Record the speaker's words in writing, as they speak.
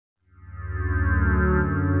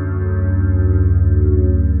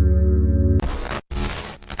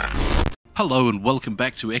Hello and welcome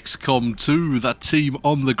back to XCOM 2, the team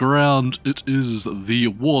on the ground. It is the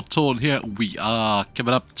War-Torn here. We are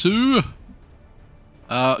coming up to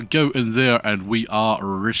go in there and we are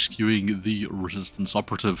rescuing the Resistance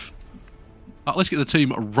operative. Let's get the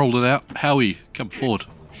team rolling out. Howie, come forward.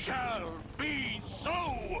 Shall be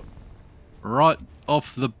so. Right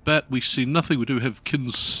off the bat we see nothing. We do have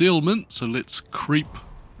concealment, so let's creep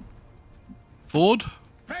forward.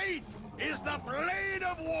 Faith is the blade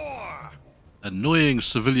of war. Annoying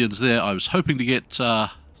civilians there. I was hoping to get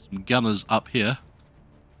some gunners up here.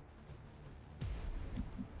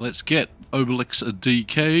 Let's get Obelix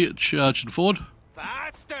DK charging forward.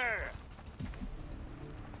 Faster.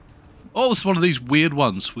 Oh, this is one of these weird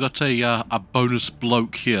ones. We got a bonus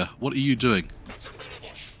bloke here. What are you doing?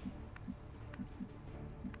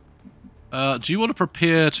 Do you want to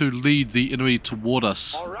prepare to lead the enemy toward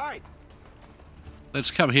us? All right.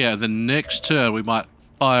 Let's come here. The next turn we might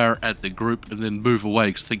fire at the group and then move away,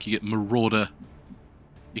 because I think you get Marauder.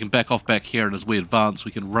 You can back off back here, and as we advance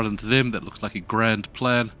we can run into them. That looks like a grand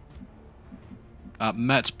plan.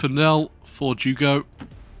 Matt Pinnell, forward you go.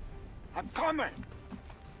 I'm coming.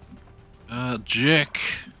 Jack,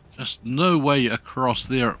 just no way across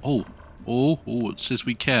there. Oh, it says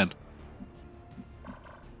we can.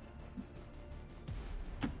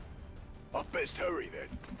 I'll best hurry then.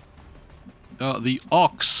 The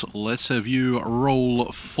Ox, let's have you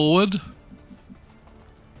roll forward.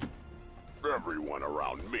 Everyone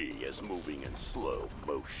around me is moving in slow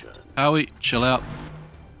motion. Howie, chill out.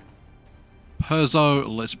 Perzo,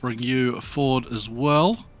 let's bring you forward as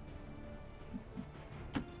well.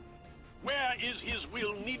 Where is his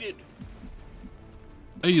will needed?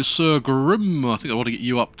 Hey, Sir Grim, I think I want to get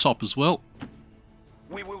you up top as well.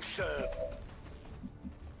 We will serve.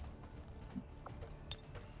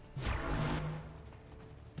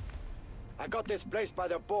 I got this place by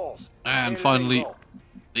the balls. And Here finally,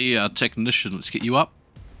 they go. the technician, let's get you up.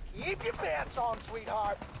 Keep your pants on,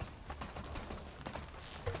 sweetheart.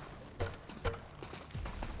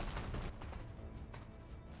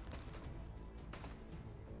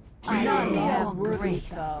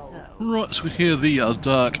 Right, so we hear the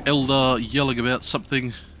Dark Elder yelling about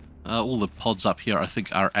something. All the pods up here, I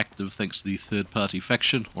think, are active thanks to the third-party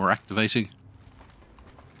faction, or activating.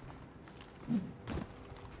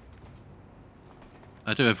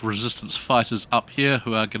 I do have Resistance fighters up here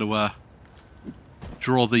who are going to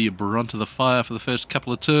draw the brunt of the fire for the first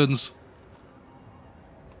couple of turns.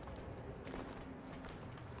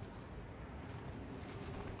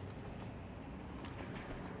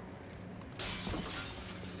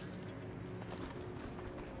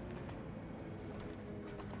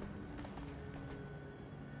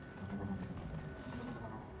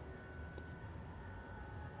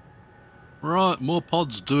 Right, more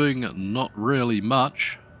pods doing not really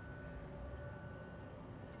much.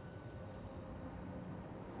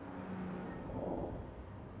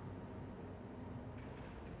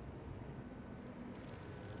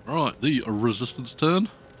 Right, the Resistance turn.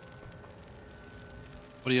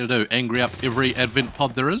 What are you gonna do? Angry up every Advent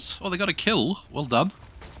pod there is? Oh, they got a kill. Well done.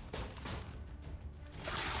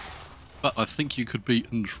 But I think you could be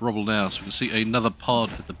in trouble now. So we can see another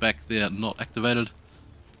pod at the back there not activated.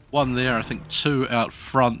 One there, I think two out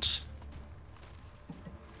front.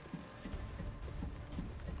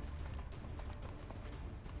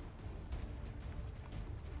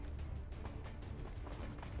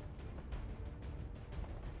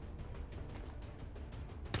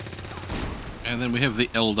 And then we have the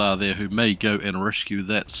Eldar there who may go and rescue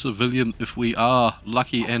that civilian if we are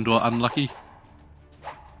lucky and or unlucky.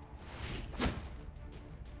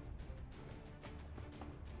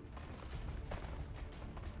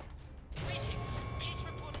 Please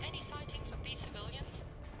report any sightings of these civilians.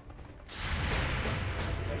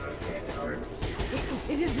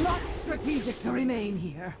 It is not strategic to remain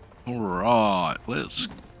here. Alright, let's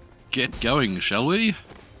get going, shall we?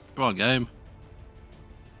 Come on, game.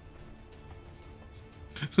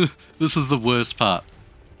 This is the worst part.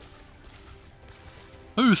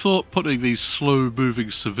 Who thought putting these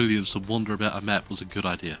slow-moving civilians to wander about a map was a good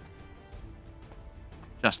idea?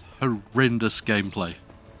 Just horrendous gameplay.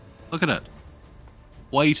 Look at it.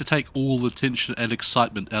 Way to take all the tension and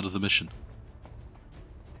excitement out of the mission.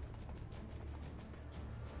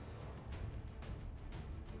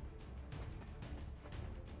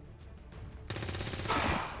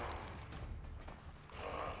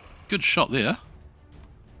 Good shot there.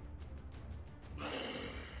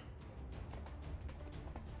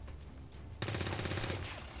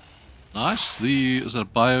 Nice. Is that a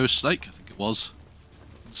bio snake? I think it was.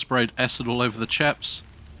 Sprayed acid all over the chaps.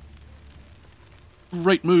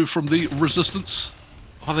 Great move from the Resistance.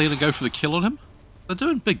 Are they going to go for the kill on him? They're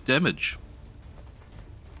doing big damage.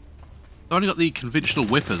 They've only got the conventional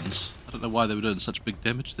weapons. I don't know why they were doing such big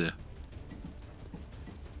damage there.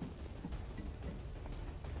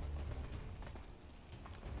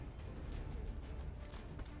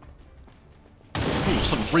 Ooh,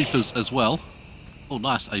 some Reapers as well. Oh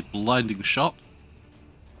nice, a blinding shot.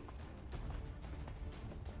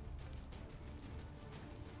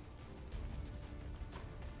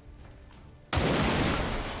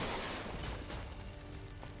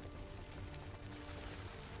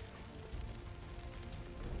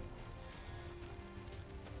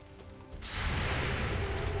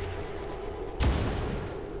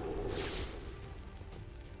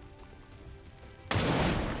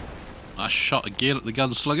 Nice shot again at the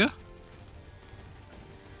gunslinger.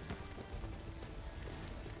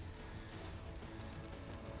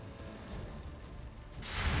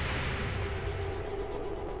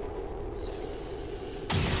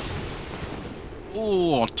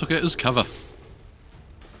 Oh, took out his cover.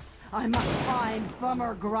 I must find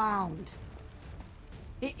firmer ground.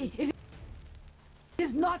 It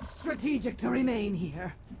is not strategic to remain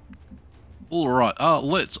here. Alright,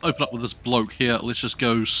 let's open up with this bloke here. Let's just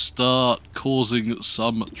go start causing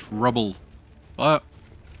some trouble. Fire.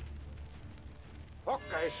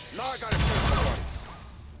 Okay, now I gotta shoot someone.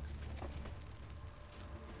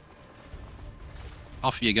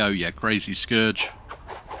 Off you go, you crazy scourge.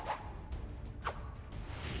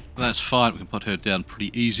 That's fine, we can put her down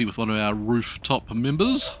pretty easy with one of our rooftop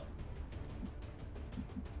members.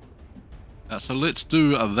 So let's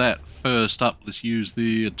do that first up. Let's use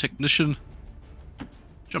the technician.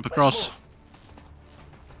 Jump across.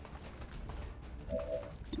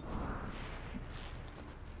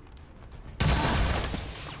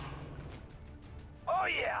 Oh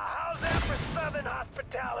yeah, how's that for Southern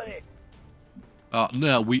hospitality?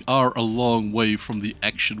 Now we are a long way from the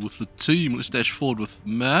action with the team. Let's dash forward with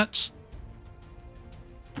Matt.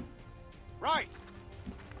 Right.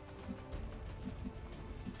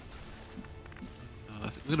 I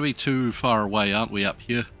think we're going to be too far away, aren't we, up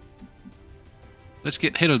here? Let's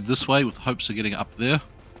get headed this way with hopes of getting up there.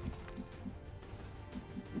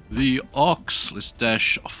 The Ox, let's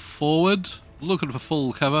dash forward. Looking for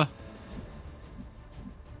full cover.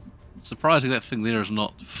 Surprising that thing there is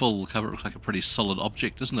not full cover. It looks like a pretty solid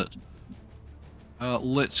object, isn't it?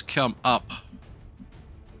 Let's come up.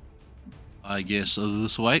 I guess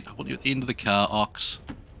this way. I want you at the end of the car, Ox.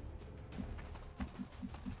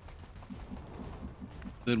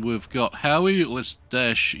 Then we've got Howie. Let's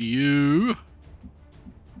dash you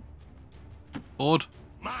forward.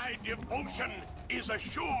 My devotion is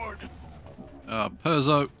assured.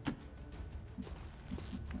 Perzo.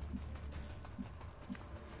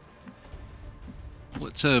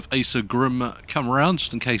 Let's have Asa Grim come around,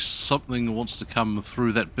 just in case something wants to come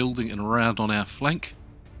through that building and around on our flank.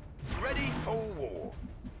 Ready for war.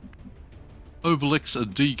 Obelix a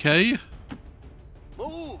DK.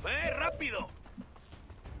 Move, rápido.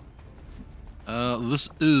 This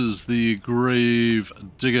is the Grave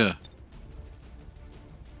Digger.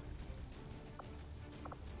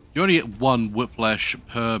 You only get one whiplash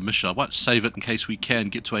per mission. I might save it in case we can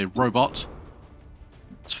get to a robot.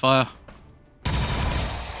 Let's fire.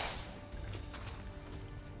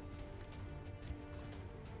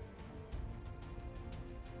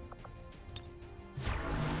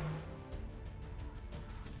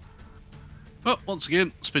 Well, once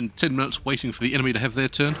again, spend 10 minutes waiting for the enemy to have their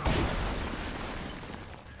turn.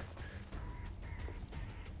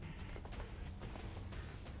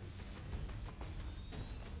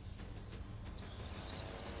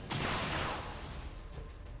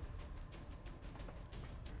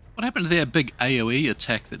 What happened to their big AoE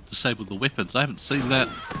attack that disabled the weapons? I haven't seen that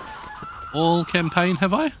all campaign,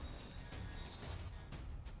 have I?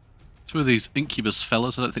 Two of these Incubus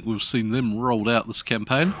fellas, I don't think we've seen them rolled out this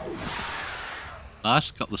campaign.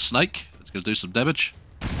 Nice, got the snake. It's going to do some damage.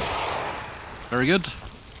 Very good.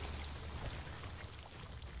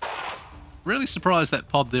 Really surprised that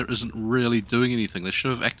pod there isn't really doing anything. They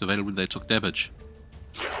should have activated when they took damage.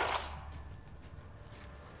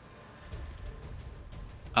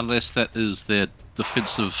 Unless that is their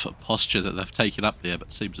defensive posture that they've taken up there, but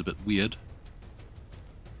it seems a bit weird.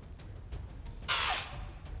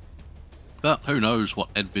 But who knows what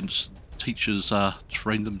Advent teachers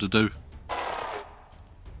train them to do.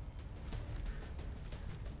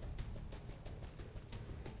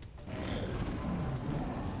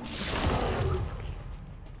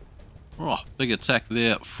 Oh, big attack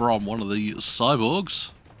there from one of the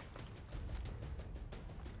cyborgs.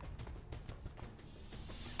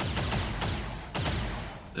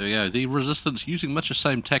 There we go. The resistance using much the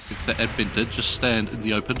same tactics that Advent did, just stand in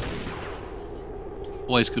the open.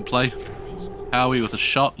 Always good play. Howie with a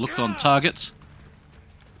shot, looked on target.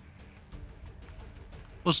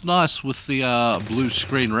 Was nice with the blue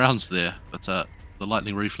screen rounds there, but the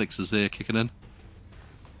lightning reflexes there kicking in.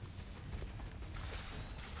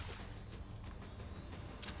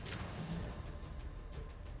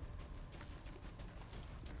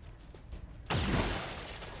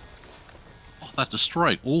 Oh, that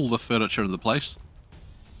destroyed all the furniture in the place.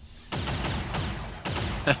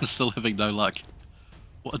 And still having no luck.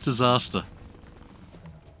 What a disaster.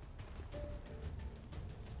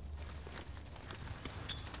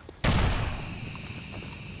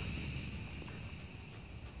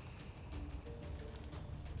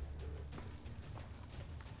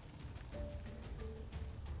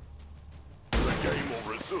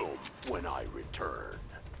 When I return.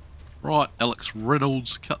 Right, Alex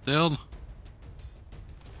Reynolds cut down.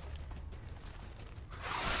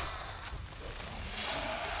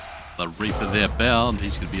 The Reaper there bound,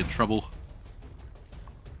 he's going to be in trouble.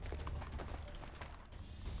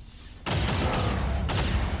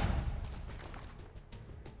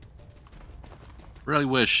 Really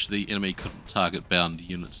wish the enemy couldn't target bound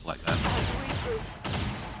units like that.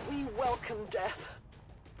 We welcome death.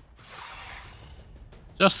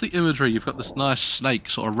 Just the imagery, you've got this nice snake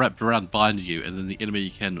sort of wrapped around behind you, and then the enemy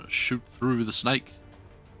can shoot through the snake.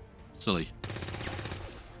 Silly.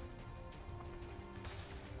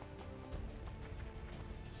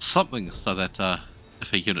 Something so that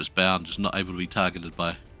if a unit's bound, it's not able to be targeted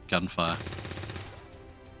by gunfire.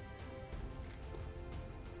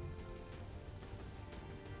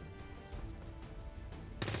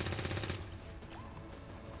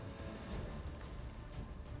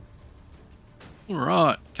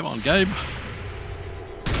 Alright, come on, Gabe.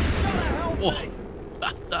 Oh,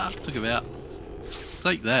 took him out.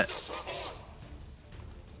 Take that.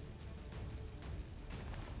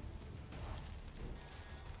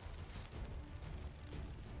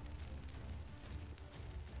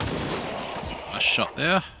 Nice shot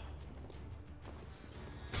there.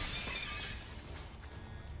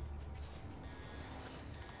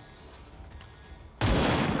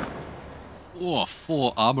 Oh,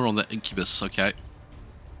 4 armor on that Incubus, okay.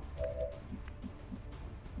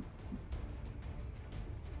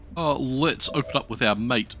 Oh, let's open up with our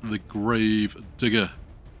mate, the Grave Digger.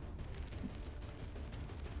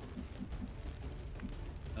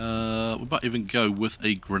 We might even go with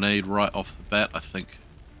a grenade right off the bat, I think.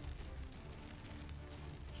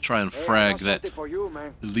 Try and frag that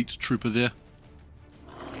elite trooper there.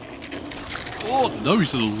 Oh, no,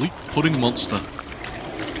 he's an elite pudding monster.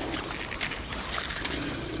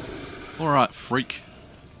 Alright, freak.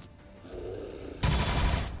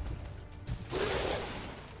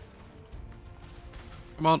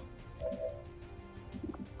 Come on.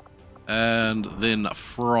 And then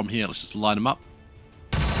from here, let's just line them up.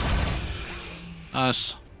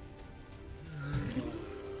 Nice.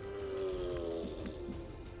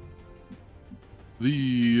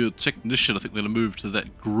 The technician, I think we're going to move to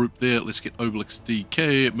that group there. Let's get Obelix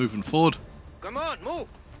DK moving forward. Come on, move.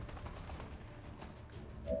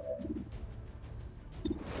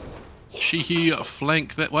 Cheeky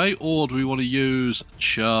flank that way, or do we want to use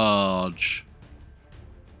charge?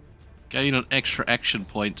 Gain an extra action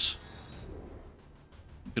point.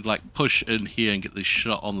 Could like push in here and get this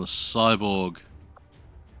shot on the cyborg.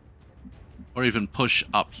 Or even push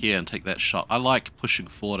up here and take that shot. I like pushing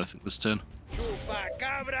forward, I think, this turn.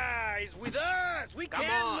 Chupacabra is with us. We Come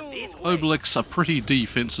can on, move. this way. Obelix are pretty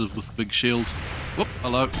defensive with the big shield. Whoop,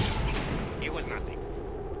 hello. It was nothing.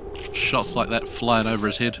 Shots like that flying over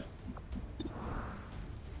his head.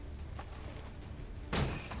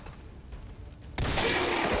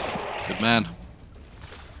 Good man.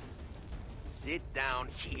 Sit down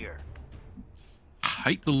here.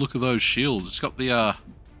 Hate the look of those shields. It's got the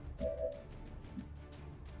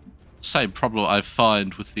same problem I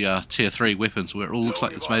find with the tier 3 weapons, where it all looks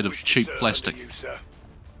like it's made of cheap plastic.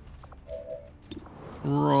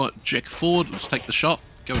 Right, jack forward. Let's take the shot.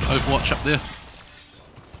 Go to Overwatch up there.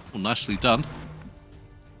 Well, nicely done.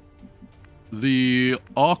 The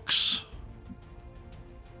Ox.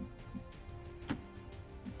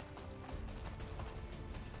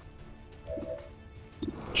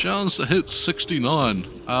 Chance to hit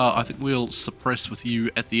 69. I think we'll suppress with you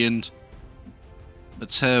at the end.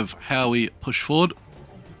 Let's have Howie push forward.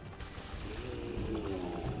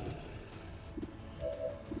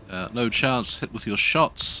 No chance, hit with your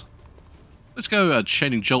shots. Let's go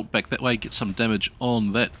Chaining Jolt back that way, get some damage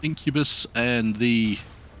on that Incubus and the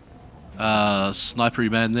snipery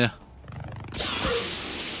man there.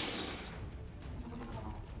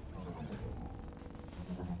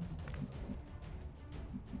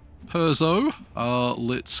 Perzo.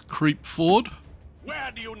 Let's creep forward.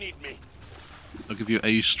 Where do you need me? I'll give you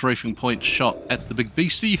a strafing point shot at the big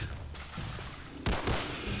beastie.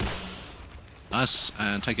 Nice,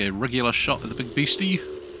 and take a regular shot at the big beastie.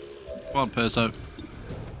 Come on, Perzo.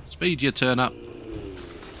 Speed your turn up.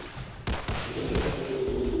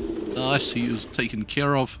 Nice, he is taken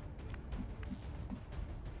care of.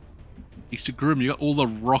 Mr. Grim, you got all the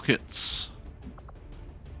rockets.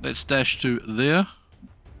 Let's dash to there.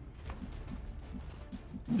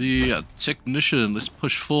 The technician, let's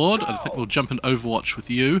push forward. I think we'll jump in Overwatch with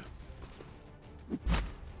you.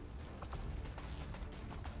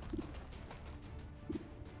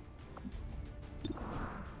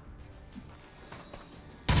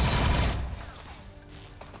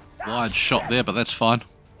 Wide shot there, but that's fine.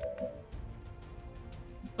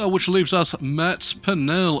 Which leaves us Matt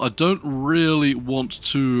Pinnell. I don't really want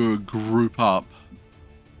to group up.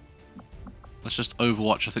 Let's just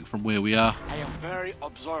Overwatch, I think, from where we are. I am very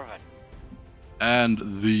observant.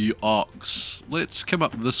 And the Ox. Let's come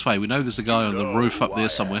up this way. We know there's a guy on the roof up there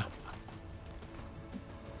somewhere.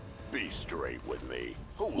 Be straight with me.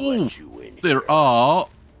 Who Ooh, let you in there here? are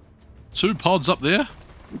 2 pods up there.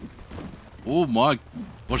 Oh my,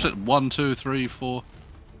 what's that? 1, 2, 3, 4.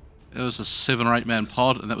 It was a 7 or 8 man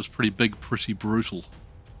pod, and that was pretty big, pretty brutal.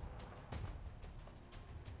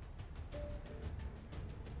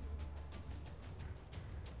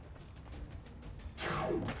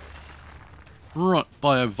 Right,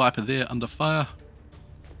 Bio Viper there under fire.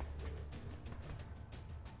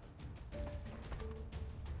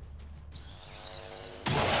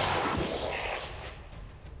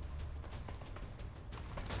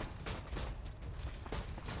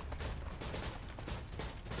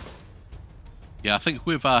 Yeah, I think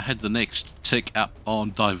we've had the next tick up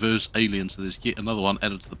on diverse aliens, so there's yet another one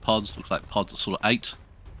added to the pods. Looks like pods are sort of 8.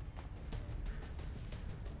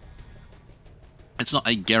 It's not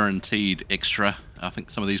a guaranteed extra. I think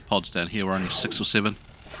some of these pods down here were only 6 or 7.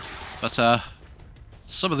 But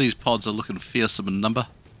some of these pods are looking fearsome in number.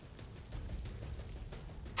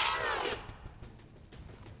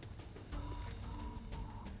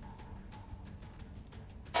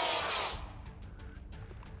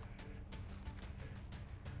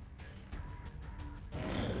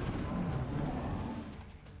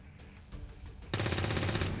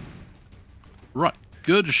 Right,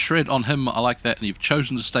 good shred on him, I like that, and you've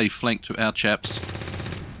chosen to stay flanked to our chaps.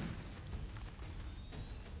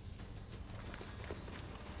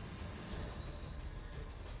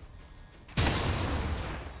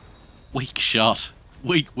 Weak shot.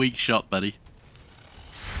 Weak shot, buddy.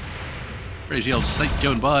 Crazy old snake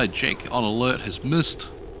going by, Jack on alert has missed.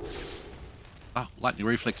 Ah, lightning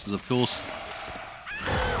reflexes, of course.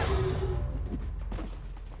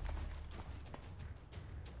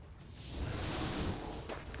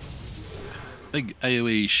 Big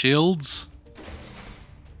AoE shields.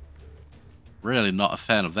 Really not a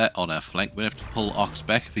fan of that on our flank. We have to pull Ox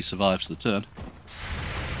back if he survives the turn.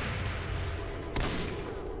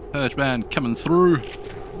 Purge Man coming through.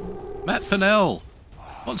 Matt Pinnell.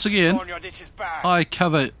 Once again, high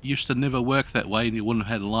cover used to never work that way and you wouldn't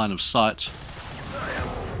have had a line of sight.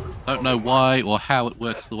 Don't know why or how it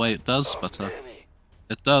works the way it does, but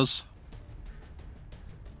it does.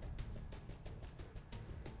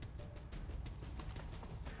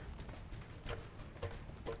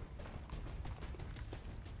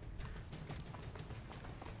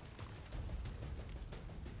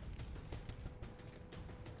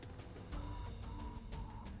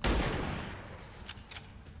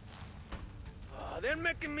 They're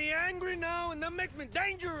making me angry now, and that makes me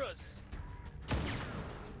dangerous.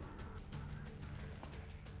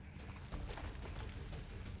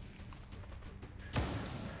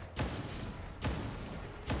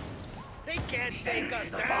 They can't take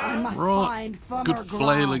us I down. must Right, find firmer good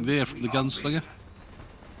flailing ground. there from the gunslinger.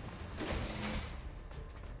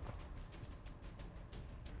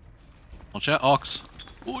 Watch out, Ox.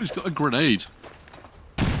 Oh, he's got a grenade.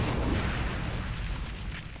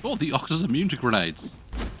 Oh, the Ox is immune to grenades.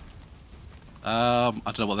 I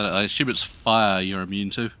don't know what that is. I assume it's fire you're immune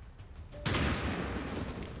to.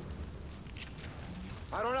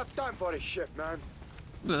 I don't have time for this shit, man.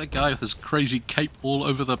 Look at that guy with his crazy cape all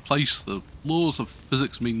over the place. The laws of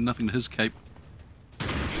physics mean nothing to his cape.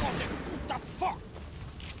 What the fuck?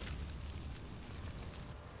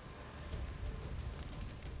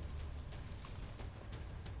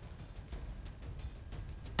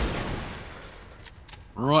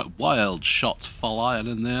 Right, wild shots flying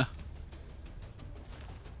in there.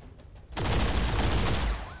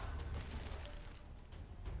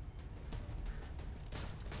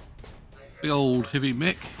 Big old heavy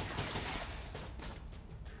mech.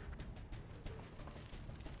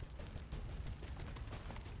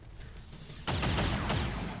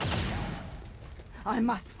 I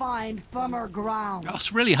must find firmer ground. Oh,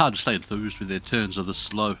 it's really hard to stay enthused with their turns are this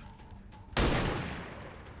slow.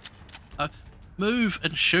 Move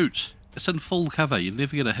and shoot. It's in full cover. You're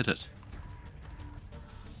never going to hit it.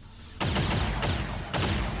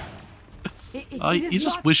 You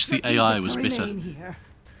just wish the AI was better. Here.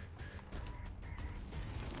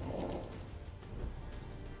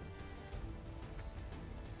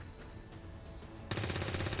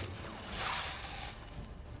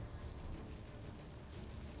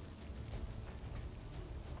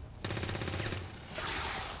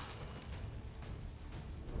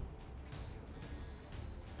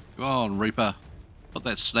 Go on, Reaper. Put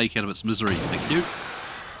that snake out of its misery. Thank you.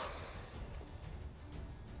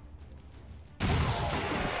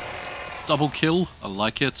 Double kill. I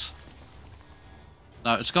like it.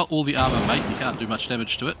 No, it's got all the armor, mate. You can't do much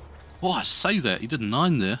damage to it. Oh, I say that. He did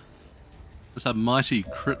 9 there. That's a mighty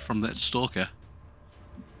crit from that stalker.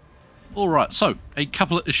 Alright, so, a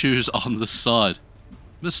couple of issues on this side.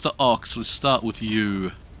 Mr. Ox, let's start with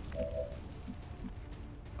you.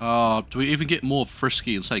 Do we even get more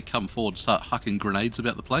frisky and say come forward and start hucking grenades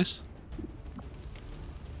about the place?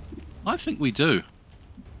 I think we do.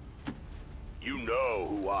 You know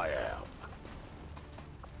who I am.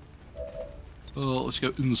 Oh, let's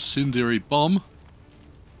go incendiary bomb.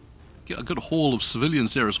 Get a good haul of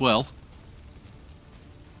civilians there as well.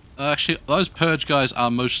 Actually, those purge guys are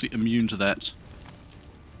mostly immune to that.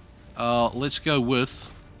 Let's go with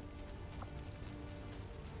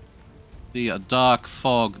the dark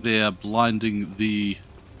fog there, blinding the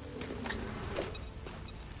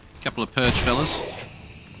couple of purge fellas.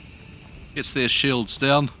 Gets their shields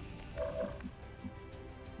down.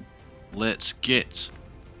 Let's get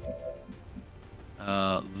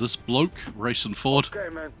this bloke racing forward. Okay,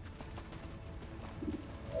 man.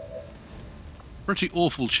 Pretty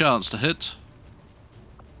awful chance to hit.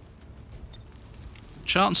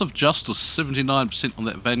 Chance of justice, 79% on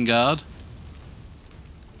that Vanguard.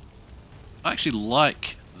 I actually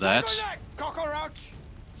like that. Cockroach!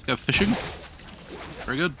 Let's go fishing.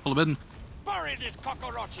 Very good, pull him in. Bury this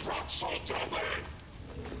cockroach! Right,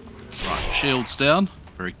 shields down.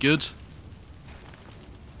 Very good.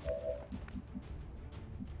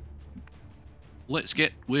 Let's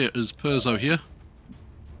get, where is Perzo here?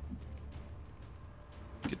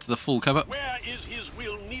 Get to the full cover. Where is his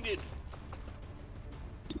will needed?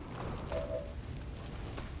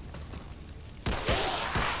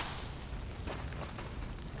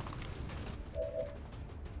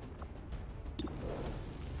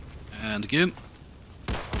 And again.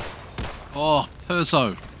 Oh,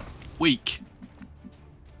 Perzo. Weak.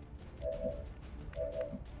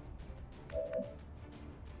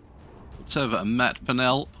 Let's have a Matt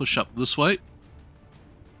Pinnell push up this way.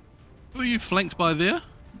 Who are you flanked by there?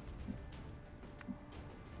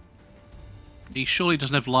 He surely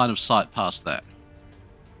doesn't have line of sight past that.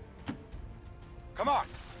 Come on!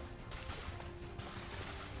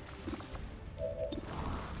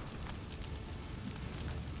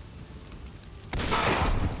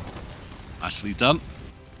 Nicely done.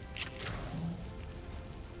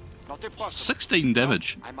 Not impossible. 16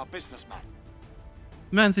 damage. I'm a businessman.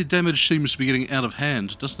 Man, the damage seems to be getting out of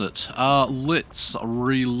hand, doesn't it? Let's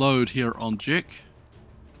reload here on Jack.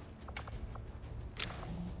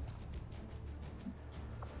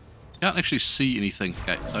 Can't actually see anything.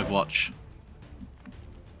 Okay, so watch.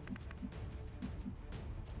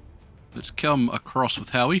 Let's come across with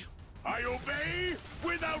Howie. I obey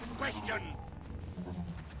without question.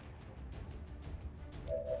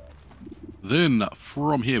 Then,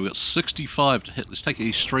 from here, we've got 65 to hit. Let's take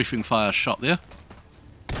a strafing fire shot there.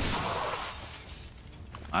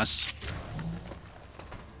 Nice.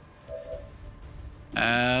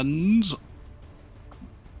 And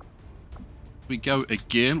we go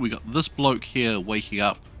again. We got this bloke here waking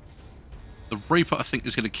up. The Reaper, I think,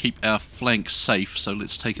 is going to keep our flank safe, so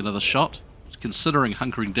let's take another shot. Considering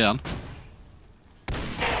hunkering down.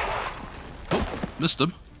 Oh, missed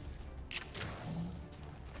him.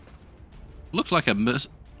 Looked like a miss.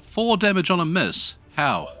 4 damage on a miss.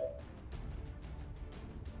 How?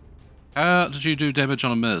 How did you do damage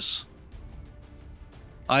on a miss?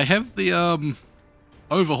 I have the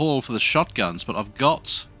overhaul for the shotguns, but I've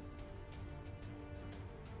got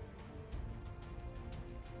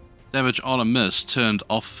damage on a miss turned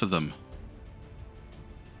off for them.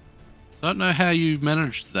 I don't know how you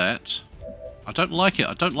managed that. I don't like it.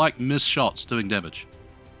 I don't like miss shots doing damage.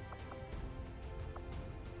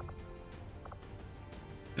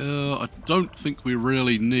 I don't think we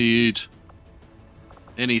really need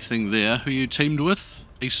anything there. Who you teamed with?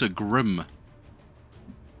 Asa Grim.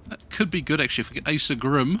 That could be good actually if we get Asa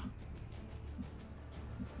Grim.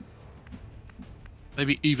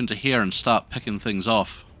 Maybe even to here and start picking things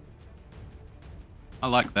off. I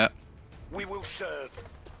like that. We will serve.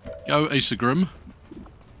 Go, Asa Grim.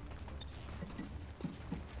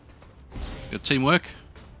 Good teamwork.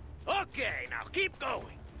 Okay, now keep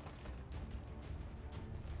going.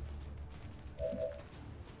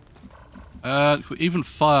 Could we even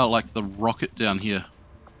fire like the rocket down here?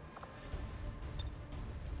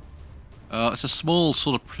 It's a small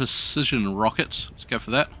sort of precision rocket. Let's go for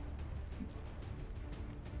that.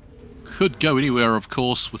 Could go anywhere, of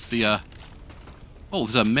course, with the... Oh,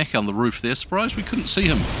 there's a mech on the roof there. Surprised we couldn't see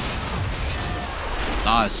him.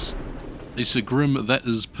 Nice. Asa Grim, that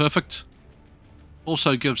is perfect.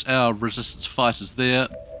 Also gives our resistance fighters there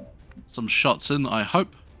some shots in, I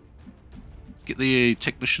hope. Let's get the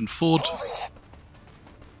technician forward.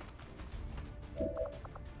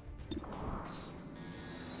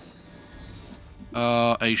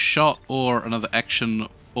 A shot or another action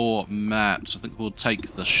for Matt. I think we'll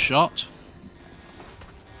take the shot.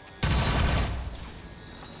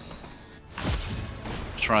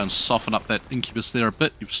 Try and soften up that incubus there a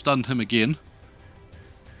bit. You've stunned him again.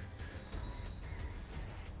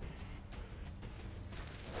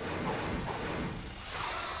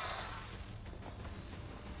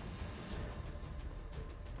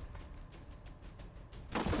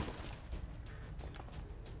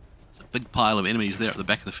 Big pile of enemies there at the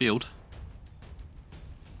back of the field.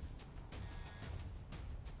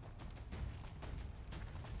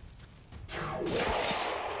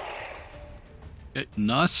 Okay,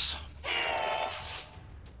 nice.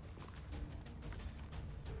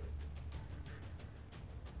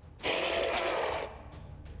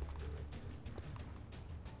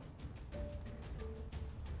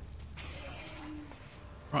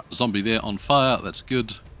 Right, zombie there on fire, that's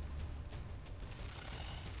good.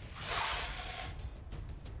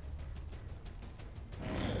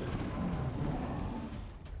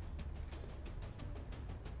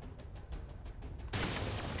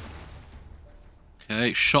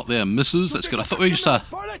 Okay, shot there, misses. That's good. I thought we were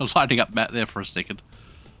just lining up Matt there for a second.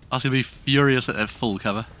 I was going to be furious at that full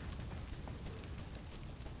cover.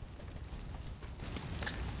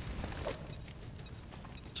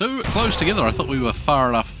 Too close together. I thought we were far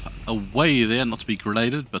enough away there not to be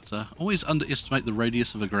grenaded, but always underestimate the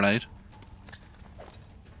radius of a grenade.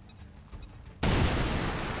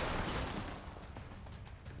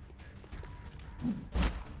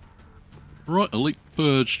 Right, elite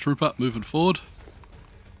purge trooper moving forward.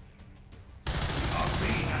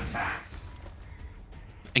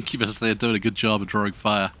 Incubus there doing a good job of drawing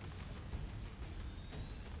fire.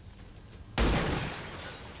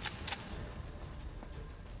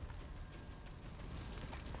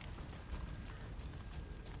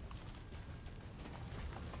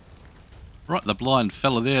 Right, the blind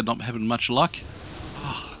fella there not having much luck.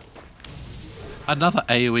 Oh, another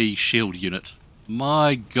AoE shield unit.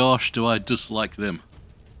 My gosh, do I dislike them.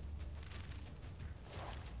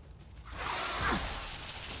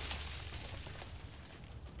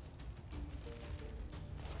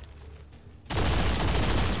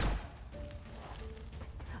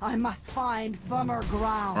 I must find firmer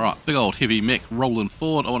ground. Alright, big old heavy mech rolling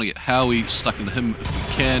forward. I want to get Howie stuck into him if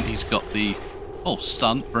we can. He's got the... Oh,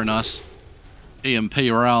 stun. Very nice. EMP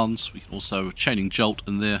rounds. We can also chaining jolt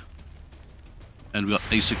in there. And we've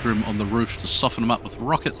got Asa Grim on the roof to soften him up with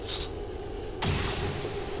rockets.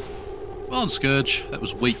 Come on, Scourge. That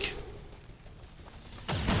was weak.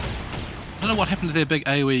 I don't know what happened to their big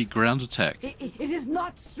AoE ground attack. It is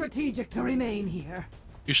not strategic to remain here.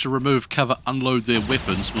 Used to remove cover, unload their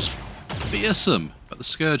weapons, was fearsome, but the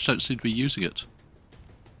Scourge don't seem to be using it.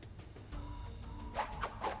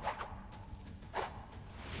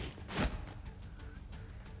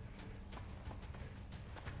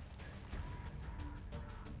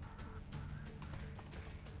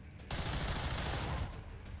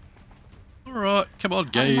 Alright, come on,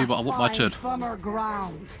 Gabe, I want my turn. Firmer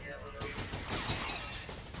ground.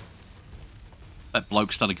 That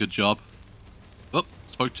bloke's done a good job. Oh,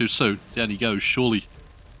 spoke too soon. Down he goes, surely.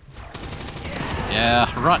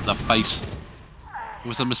 Yeah, right in the face. It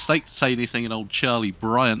was a mistake to say anything, and old Charlie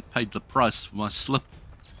Bryant paid the price for my slip.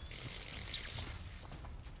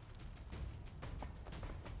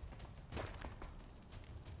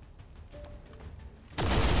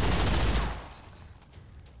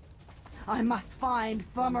 I must find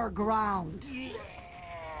firmer ground.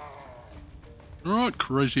 Alright,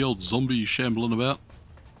 crazy old zombie shambling about.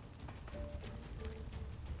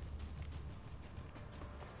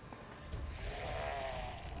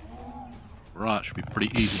 Right, should be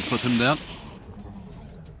pretty easy to put him down.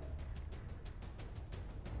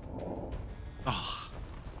 Oh,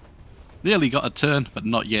 nearly got a turn, but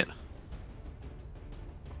not yet.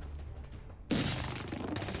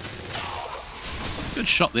 Good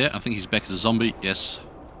shot there. I think he's back as a zombie. Yes.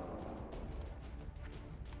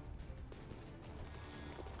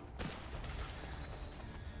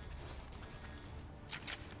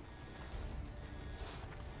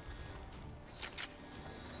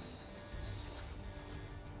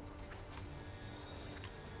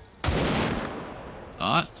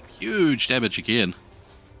 Alright, huge damage again.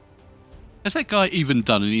 Has that guy even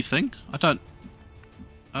done anything? I don't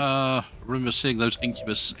remember seeing those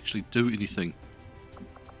incubus actually do anything.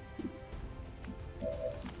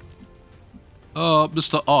 Oh,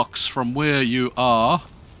 Mr. Ox, from where you are,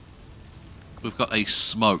 we've got a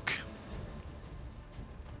smoke.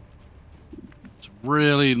 It's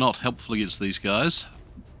really not helpful against these guys.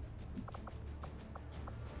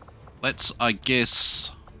 Let's, I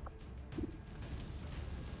guess...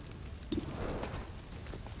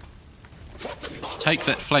 take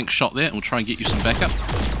that flank shot there and we'll try and get you some backup.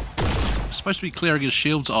 You're supposed to be clearing his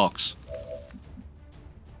shields, Ox.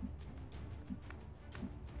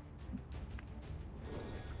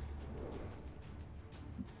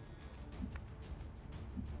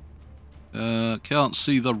 Can't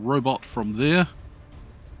see the robot from there.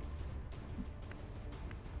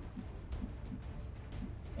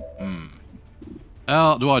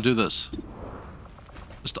 How do I do this?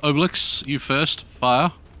 Mr. Obelix, you first.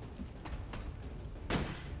 Fire.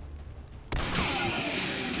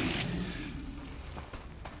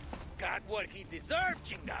 Got what he deserved,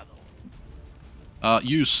 chingado.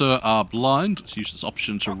 You, sir, are blind. Let's use this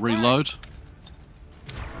option to reload.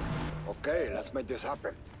 Okay, let's make this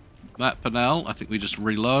happen. Matt Pennell, I think we just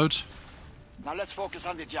reload. Now let's focus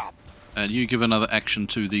on the job. And you give another action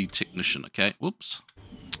to the technician, okay? Whoops.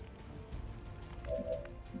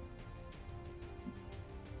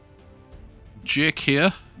 Jack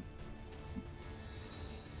here.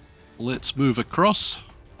 Let's move across.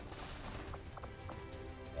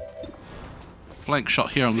 Flank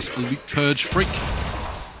shot here on this elite purge freak.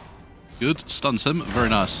 Good, stuns him, very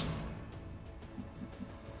nice.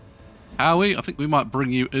 Howie, I think we might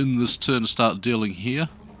bring you in this turn and start dealing here.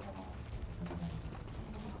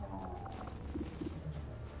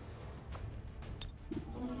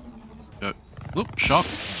 Go. Oop, shock.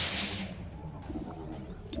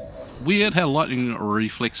 Weird how lightning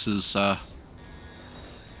reflexes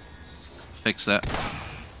affects that.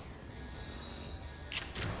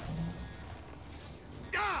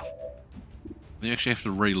 You actually have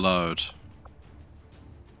to reload.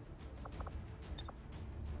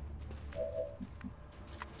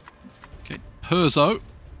 Okay, Perzo.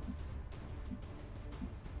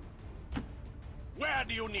 Where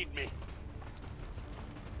do you need me?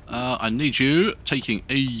 I need you taking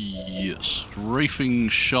a strafing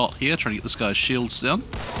shot here, trying to get this guy's shields down.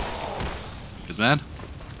 Good man.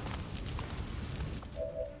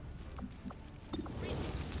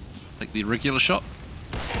 Take the regular shot.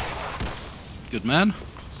 Good man.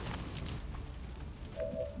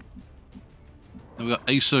 And we've got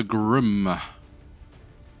Asa Grim.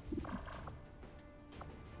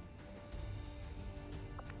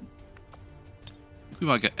 We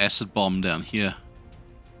might get acid bomb down here.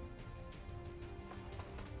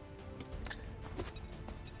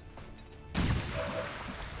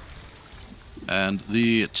 And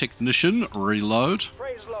the technician, reload.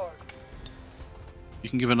 Praise Lord. You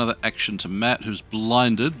can give another action to Matt, who's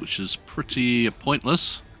blinded, which is pretty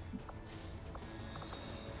pointless.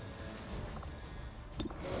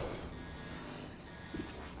 Let's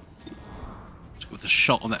go with a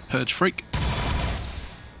shot on that purge freak.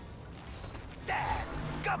 Dad,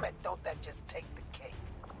 gummit, don't that just take the cake?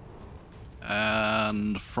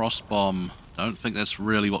 And frost bomb. Don't think that's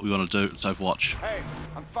really what we want to do. It's Overwatch. Hey,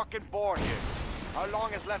 I'm fucking bored here. How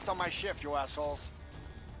long is left on my shift, you assholes?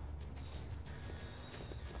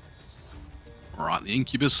 Alright, the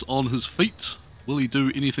Incubus on his feet. Will he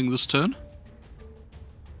do anything this turn?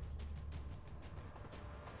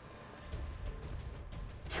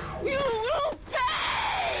 You will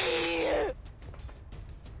pay!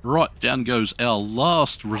 Right, down goes our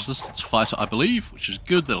last resistance fighter, I believe, which is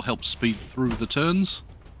good. That'll help speed through the turns.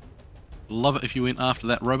 Love it if you went after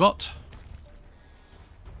that robot.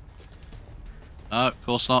 No, of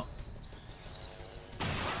course not.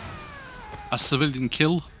 A civilian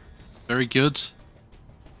kill. Very good.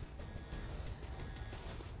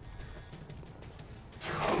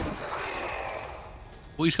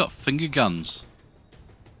 Oh, he's got finger guns.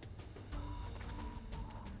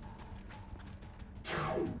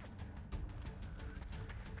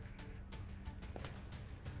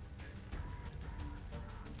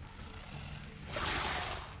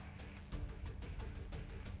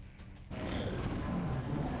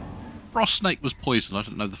 Frost snake was poisoned. I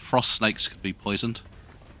didn't know the frost snakes could be poisoned.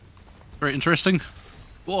 Very interesting.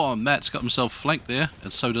 Oh, Matt's got himself flanked there,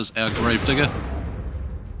 and so does our gravedigger.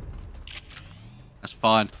 That's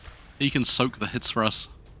fine. He can soak the hits for us.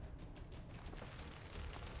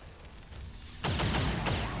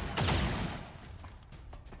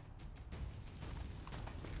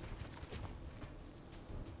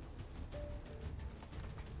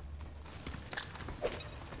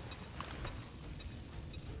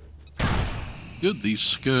 Good, the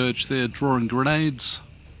Scourge there drawing grenades.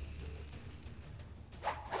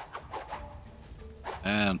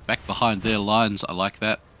 And back behind their lines, I like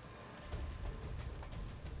that.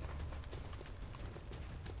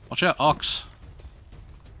 Watch out, Ox.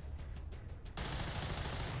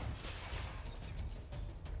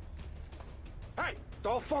 Hey,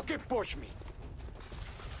 don't fucking push me.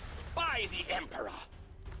 By the Emperor.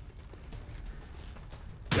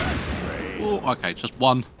 Oh, okay, just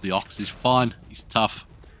one. The Ox is fine. He's tough.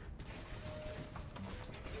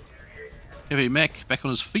 Heavy Mech back on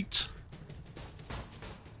his feet.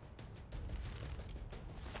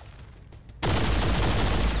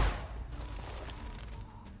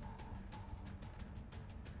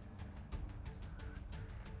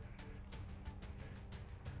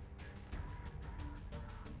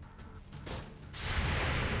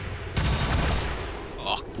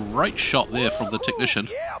 Oh, great shot there from the technician.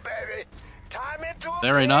 Yeah, baby. Time into a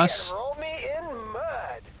Very pig nice. and roll me in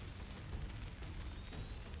mud.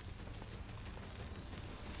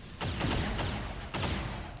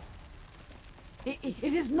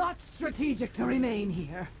 It is not strategic to remain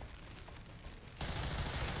here.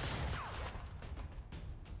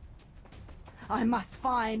 I must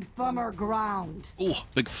find firmer ground. Oh,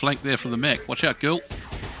 big flank there from the mech. Watch out, girl.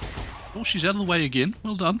 Oh, she's out of the way again.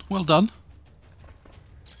 Well done, well done.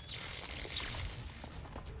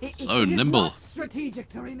 So It is nimble. not strategic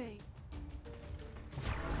to remain.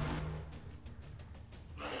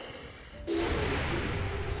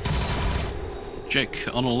 Jack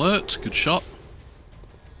on alert. Good shot.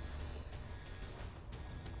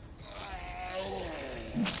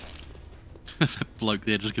 That bloke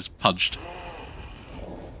there just gets punched.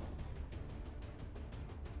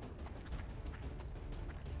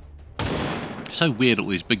 So weird, all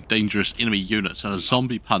these big dangerous enemy units, and a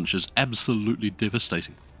zombie punch is absolutely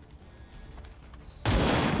devastating.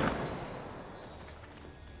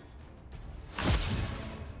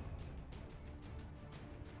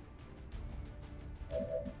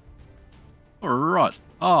 Alright,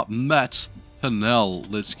 Matt Pinnell,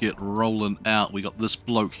 let's get rolling out. We got this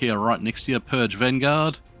bloke here right next to you, Purge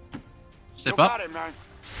Vanguard. Step You up. got it, man.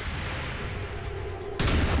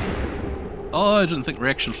 Oh, I didn't think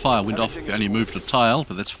reaction fire went off if you only moved a tile,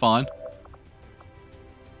 but that's fine.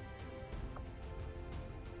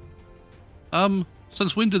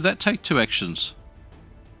 Since when did that take 2 actions?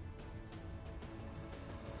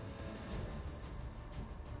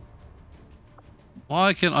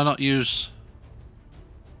 Why can I not use...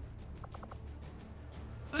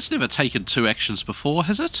 That's never taken 2 actions before,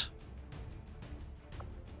 has it?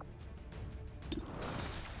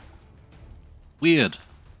 Weird.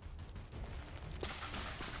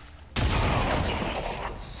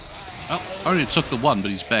 Oh, only took the 1, but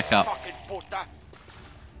he's back up. Fucking puta.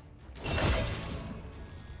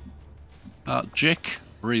 Jack,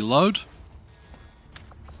 reload.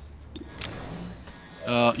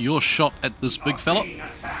 Your shot at this big fella.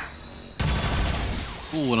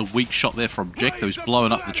 Oh, and a weak shot there from Jack, though he's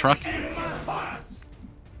blowing up the truck.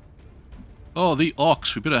 Oh, the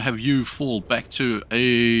Ox. We better have you fall back to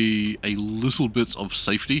a little bit of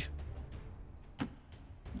safety.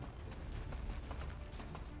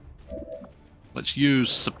 Let's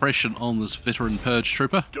use suppression on this veteran purge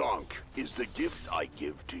trooper. Dunk is the gift I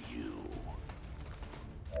give to you.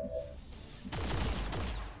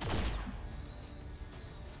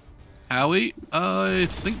 Howie, I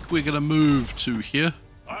think we're going to move to here.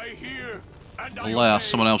 I hear and I Allow obey.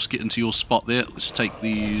 someone else get into your spot there. Let's take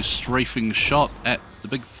the strafing shot at the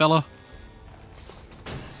big fella.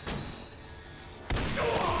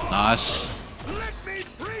 Nice. Let me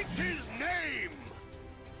preach his name.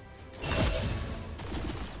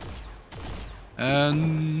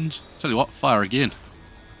 And tell you what, fire again.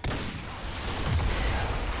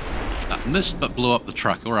 Missed but blew up the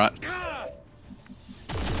truck. Alright.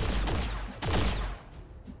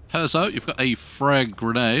 Perzo, you've got a frag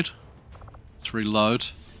grenade. Let's reload.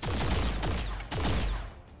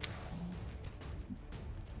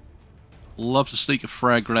 Love to sneak a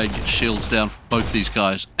frag grenade, get shields down for both these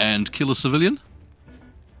guys, and kill a civilian.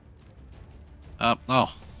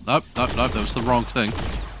 Oh, nope, that was the wrong thing.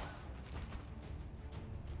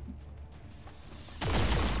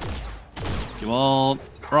 Come on.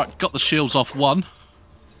 Right, got the shields off 1.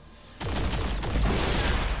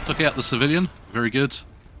 Took out the civilian. Very good.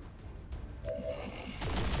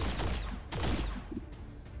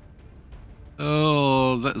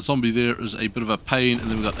 Oh, that zombie there is a bit of a pain.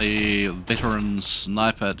 And then we've got a veteran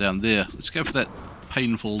sniper down there. Let's go for that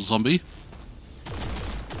painful zombie.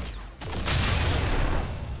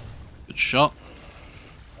 Good shot.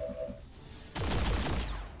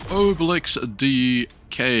 Obelix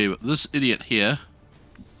DK. This idiot here.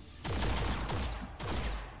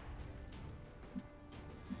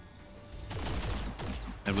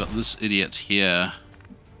 I've got this idiot here.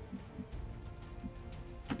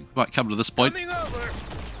 I think we might come to this point. Greetings.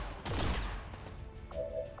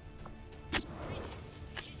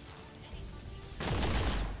 Please report any sightings of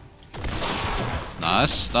civilians.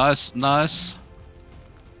 Nice, nice, nice.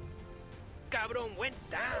 Cabron went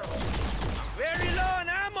down. I'm very low on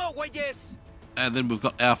ammo, güeyes. And then we've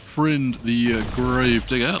got our friend, the grave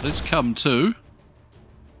digger. Let's come to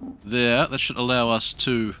there. That should allow us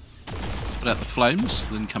to put out the flames.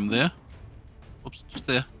 Then come there. Oops, just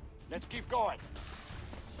there. Let's keep going.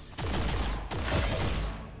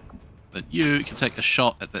 Then you can take a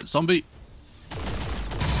shot at that zombie.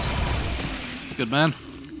 Good man.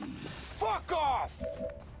 Fuck off!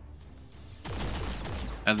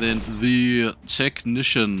 And then the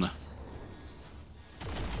technician.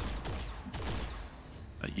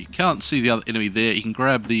 You can't see the other enemy there. You can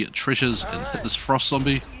grab the treasures and hit this frost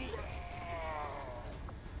zombie.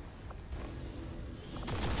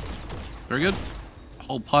 Very good. A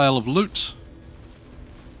whole pile of loot.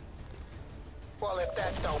 Well, if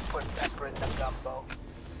that don't put pepper in the gumbo.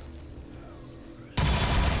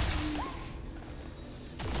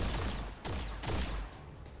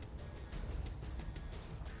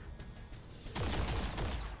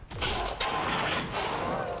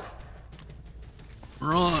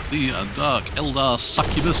 Right, the Dark Eldar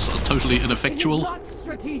Succubus are totally It is ineffectual. not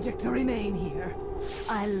strategic to remain here.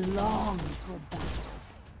 I long for battle.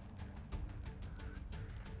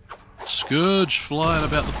 Scourge flying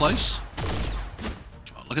about the place.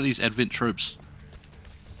 God, look at these Advent troops.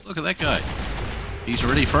 Look at that guy. He's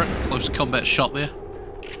ready for it. Close combat shot there.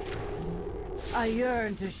 I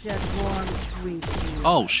yearn to shed warm, sweet tears.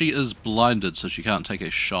 Oh, she is blinded, so she can't take a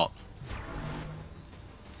shot.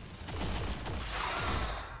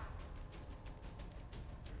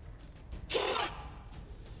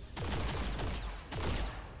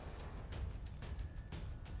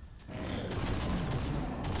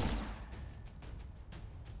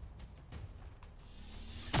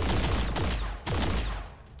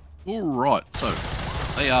 Alright, so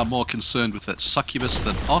they are more concerned with that succubus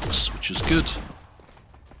than Ox, which is good.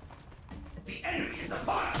 The enemy is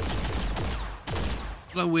upon us.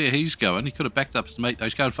 I don't know where he's going. He could have backed up his mate. Oh,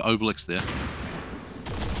 he's going for Obelix there.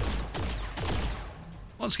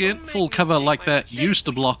 Once again, full cover like that used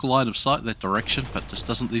to block line of sight that direction, but just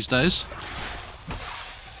doesn't these days.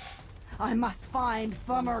 I must find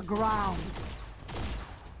firmer ground.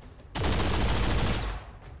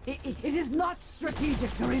 It is not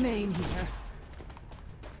strategic to remain here.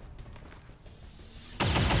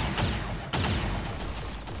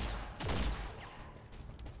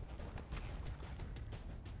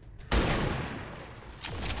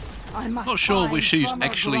 I must Not sure where find she's firmer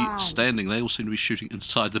actually ground. standing. They all seem to be shooting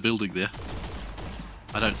inside the building there.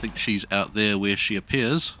 I don't think she's out there where she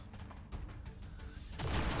appears.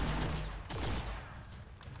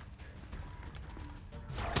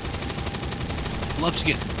 Love to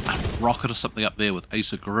get a rocket or something up there with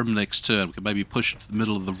Asa Grim next turn. We can maybe push it to the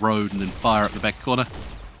middle of the road and then fire at the back corner.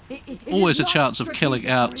 It Always is a not chance of killing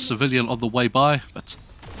strategic out to civilian on the way by, but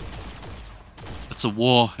it's a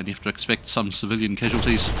war and you have to expect some civilian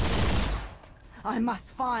casualties. I must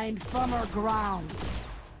find firmer ground.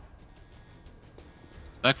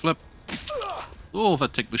 Backflip. Oh,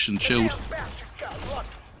 that technician chilled. Damn bastard got lucky.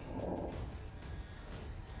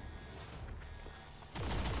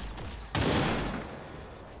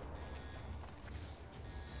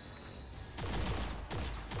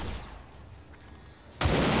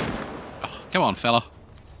 Oh, come on, fella.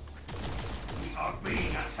 We are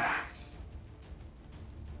being attacked.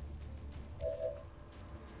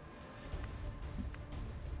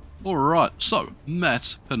 Alright, so,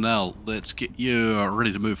 Matt Pennell, let's get you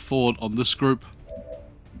ready to move forward on this group.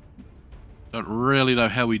 Don't really know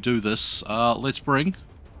how we do this. Let's bring,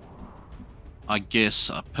 I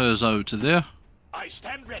guess, Perzo to there. I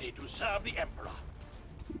stand ready to serve the Emperor.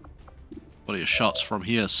 What are your shots from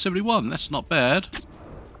here? 71, that's not bad.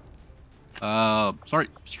 Sorry,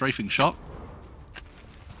 strafing shot.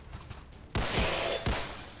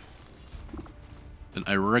 Then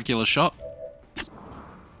a regular shot.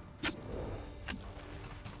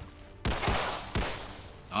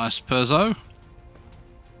 Nice, Perzo.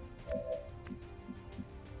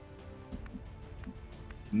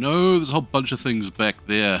 No, there's a whole bunch of things back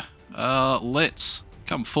there. Let's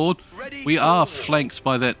come forward. We are flanked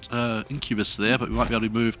by that incubus there, but we might be able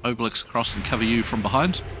to move Obelix across and cover you from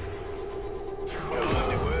behind.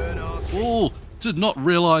 Oh, did not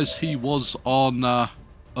realise he was on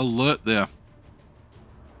alert there.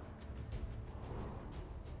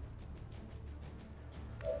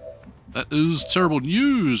 That is terrible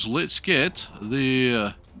news. Let's get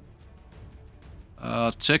the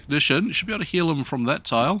technician. You should be able to heal him from that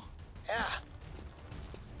tile. Yeah.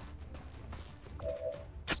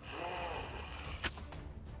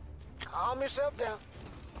 Calm yourself down.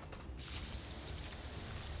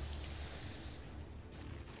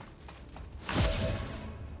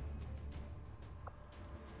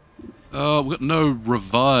 We've got no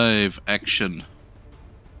revive action.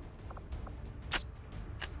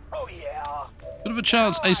 Oh yeah. Bit of a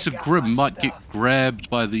chance Ace of Grim might get grabbed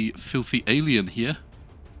by the filthy alien here.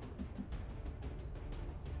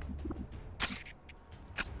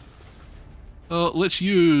 Let's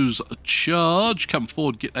use a charge. Come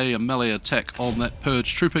forward, get a melee attack on that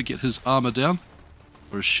Purge Trooper, get his armor down.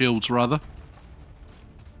 Or his shields, rather.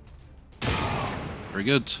 Very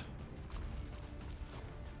good.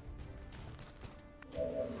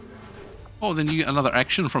 Oh, then you get another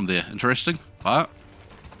action from there. Interesting. Fire.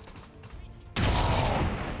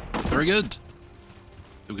 Very good.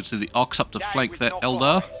 We can see the Ox up to flank that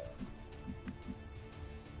Eldar.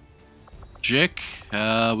 Jack, we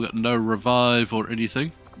got no revive or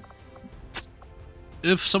anything.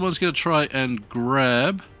 If someone's going to try and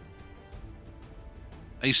grab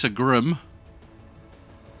Ace of Grim,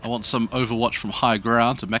 I want some Overwatch from high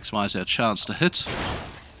ground to maximize our chance to hit.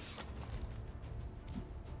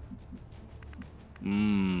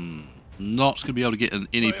 Not going to be able to get in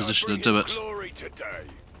any position to do it. To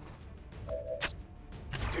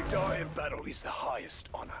die in battle is the highest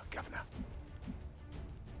honor, Governor.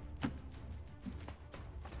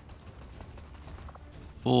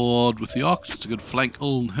 Forward with the Ox, it's a good flank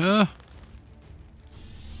on her.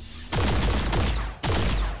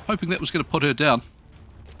 Hoping that was going to put her down.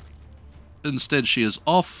 Instead she is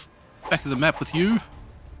off. Back of the map with you.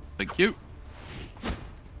 Thank you.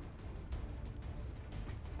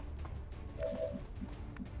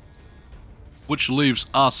 Which leaves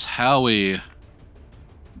us Howie.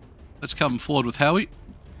 Let's come forward with Howie.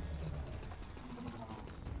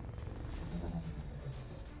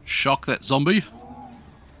 Shock that zombie.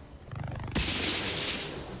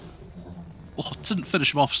 Oh, didn't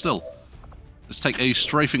finish him off still. Let's take a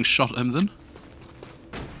strafing shot at him then.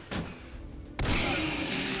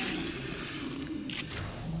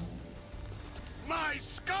 My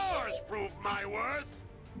scars prove my worth.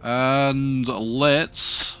 And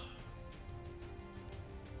let's...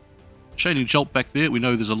 Chaining Jolt back there. We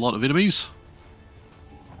know there's a lot of enemies.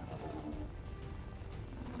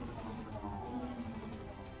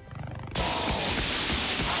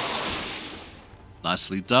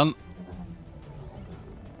 Nicely done.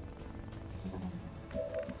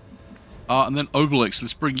 And then Obelix,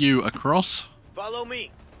 let's bring you across. Follow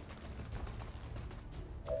me.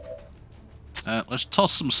 Let's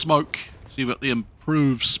toss some smoke. So you've got the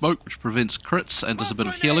improved smoke, which prevents crits and does a bit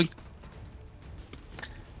of healing.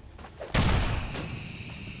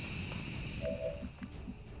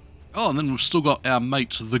 Oh, and then we've still got our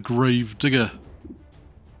mate, the Grave Digger.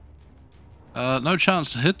 No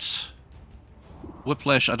chance to hit.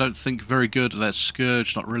 Whiplash, I don't think very good. That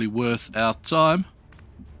Scourge, not really worth our time.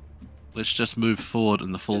 Let's just move forward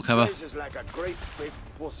in the full cover. This is like a great big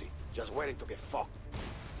pussy, just waiting to get fucked.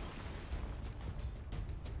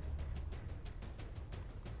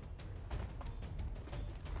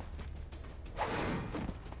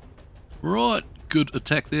 Right, good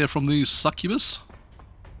attack there from the Succubus.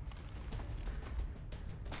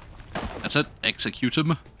 That's it, execute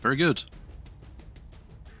him. Very good.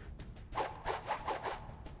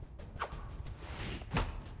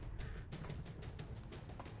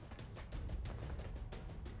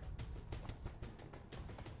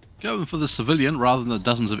 Going for the civilian rather than the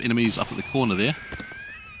dozens of enemies up at the corner there.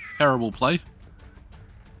 Terrible play.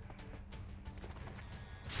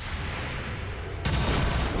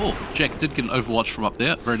 Oh, Jack did get an Overwatch from up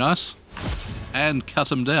there. Very nice. And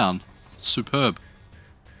cut him down. Superb.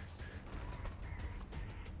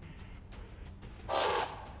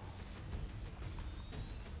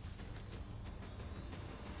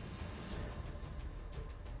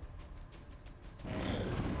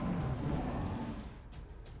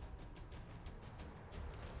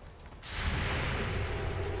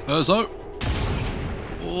 Urzo.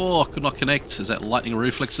 Oh, could not connect. Is that lightning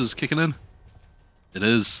reflexes kicking in? It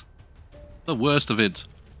is. The worst event.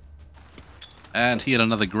 And he had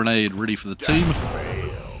another grenade ready for the team.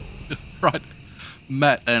 Right.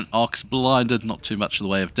 Matt and Ox blinded, not too much in the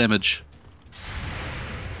way of damage.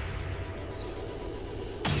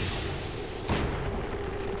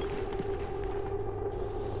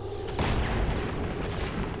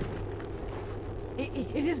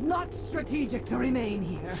 It is not strategic to remain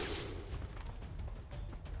here.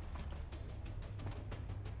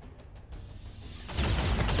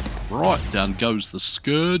 Right, down goes the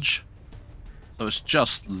Scourge. So it's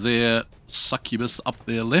just their succubus up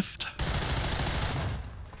there left.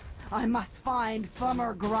 I must find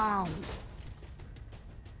firmer ground.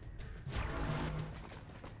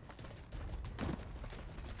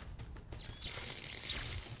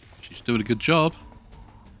 She's doing a good job.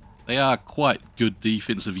 They are quite good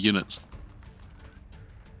defensive units.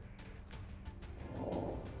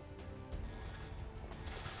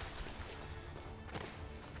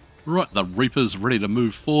 Right, the Reapers ready to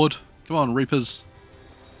move forward. Come on, Reapers.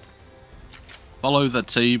 Follow the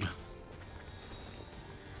team.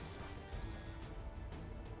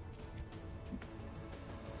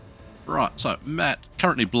 Right, so Matt,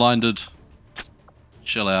 currently blinded.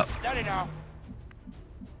 Chill out. Steady now.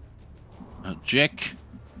 Jack,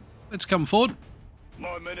 let's come forward.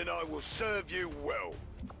 My men and I will serve you well.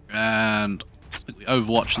 And I think we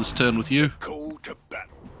overwatch this turn with you. Call to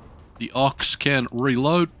battle. The Ox can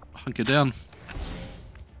reload. Hunker down.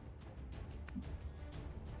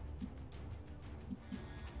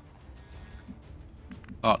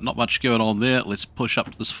 Oh, not much going on there. Let's push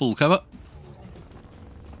up to this full cover.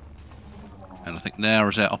 And I think now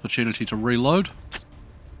is our opportunity to reload.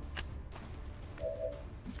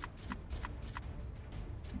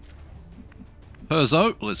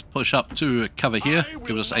 Perzo, let's push up to cover here.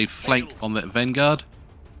 Give us a flank on that Vanguard.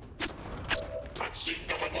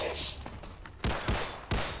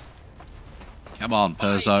 Come on,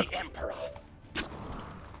 Perzo.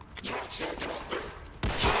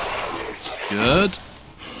 Good.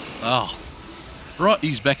 Oh. Right,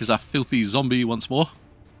 he's back as a filthy zombie once more.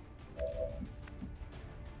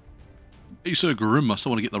 He's so grim, I still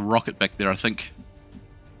want to get the rocket back there, I think.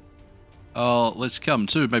 Oh, let's come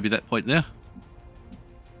to maybe that point there.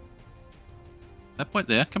 That point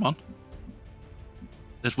there, come on.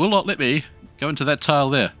 It will not let me go into that tile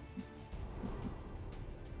there.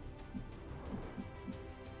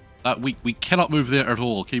 We cannot move there at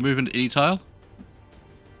all. Can you move into any tile?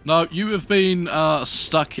 No, you have been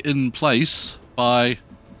stuck in place by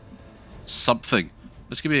something.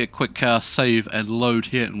 Let's give me a quick save and load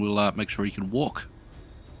here, and we'll make sure you can walk.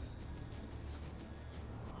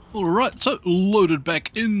 Alright, so loaded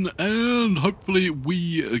back in, and hopefully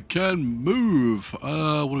we can move. What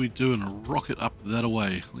are we doing? Rocket up that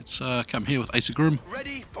away. Let's come here with Ace of Grim.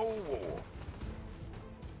 Ready for war.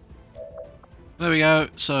 There we go.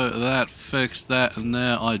 So that fixed that, and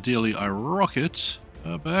now ideally I rocket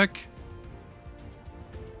back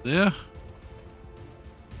there.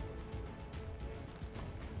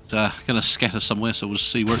 It's gonna scatter somewhere, so we'll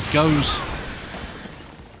see where it goes.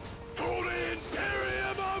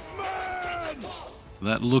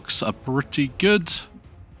 That looks pretty good.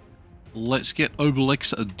 Let's get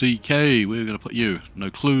Obelix a DK. We're gonna put you. No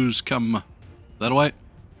clues. Come that way.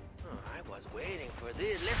 I was waiting for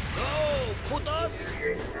this. Let's go! Put us!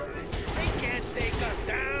 They can't take us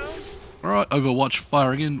down! Alright, Overwatch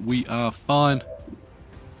firing in. We are fine.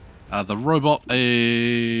 The robot,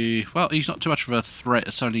 well, he's not too much of a threat.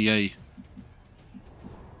 It's only a...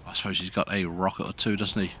 I suppose he's got a rocket or two,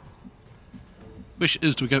 doesn't he? Wish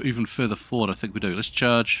is to go even further forward. I think we do. Let's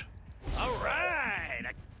charge.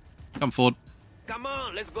 Alright! Come forward. Come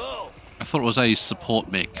on, let's go! I thought it was a support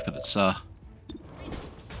mech, but it's an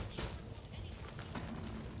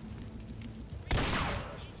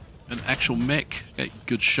actual mech. Okay,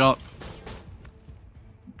 good shot.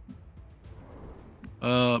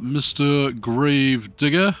 Mr. Grave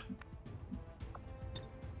Digger.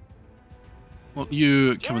 Want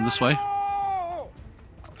you coming this way?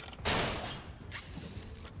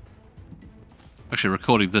 Actually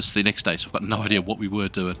recording this the next day, so I've got no idea what we were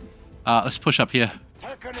doing. Let's push up here.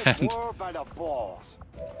 And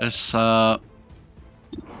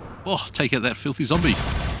let's take out that filthy zombie.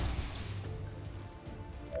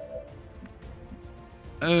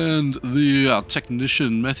 And the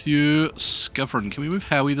technician, Matthew Scuffrin. Can we move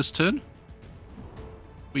Howie this turn?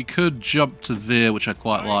 We could jump to there, which I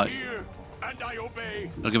quite like.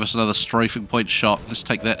 That'll give us another strafing point shot. Let's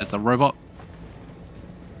take that at the robot.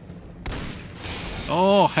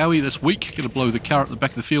 Oh, Howie, that's weak. Gonna blow the car at the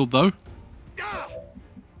back of the field, though.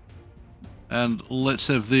 And let's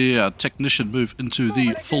have the technician move into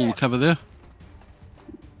the full cover there.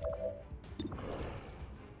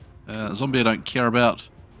 Zombie I don't care about.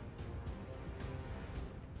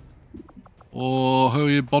 Or who are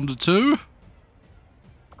you bonded to?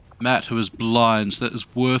 Matt, who is blind, so that is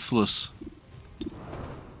worthless.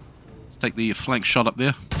 Let's take the flank shot up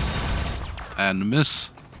there. And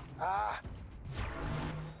miss.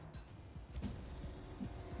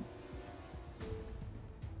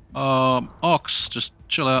 Ox, just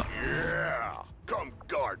chill out. Yeah, come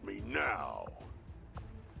guard me now.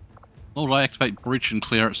 Oh, did I activate breach and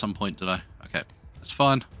clear at some point, did I? Okay, that's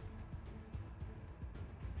fine.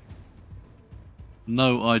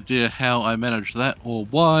 No idea how I managed that or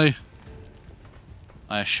why.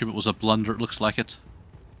 I assume it was a blunder, it looks like it.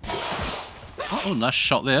 Oh, nice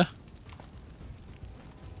shot there.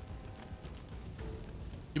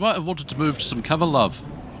 You might have wanted to move to some cover, love.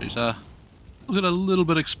 She's looking a little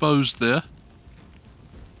bit exposed there.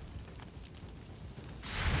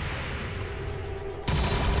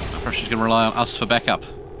 I'm afraid she's going to rely on us for backup.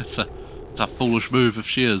 It's a foolish move if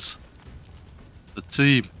she is. The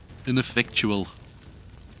team, ineffectual.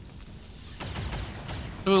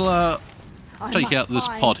 We'll take out this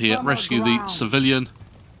pod here, rescue the civilian.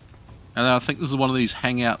 And then I think this is one of these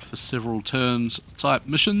hang out for several turns type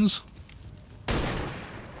missions.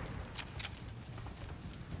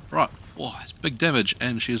 Right, oh, it's big damage,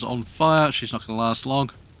 and she's on fire. She's not going to last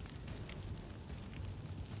long.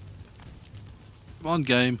 Come on,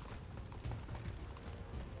 game.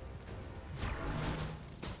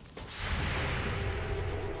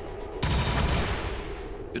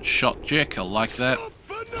 Good shot, Jack. I like that.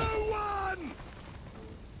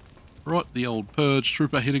 Right, the old purge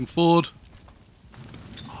trooper heading forward.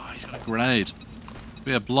 Oh, he's got a grenade.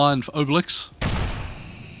 We are blind for Obelix.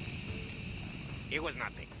 It was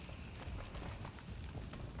nothing.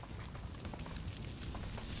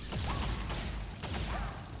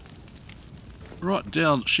 Right,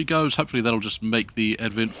 down she goes. Hopefully that'll just make the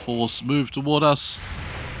Advent Force move toward us.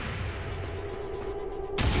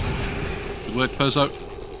 Good work, Pozo.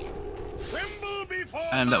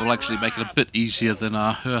 And that will actually make it a bit easier than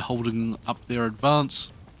her holding up their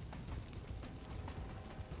advance.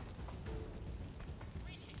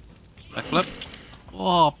 Backflip.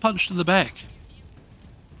 Oh, punched in the back.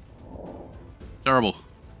 Terrible.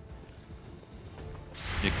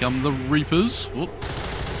 Here come the Reapers. Whoop.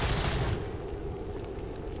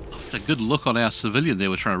 That's a good look on our civilian there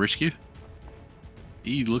we're trying to rescue.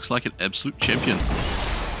 He looks like an absolute champion.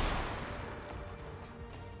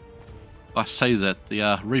 I say that,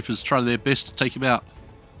 the Reapers try their best to take him out.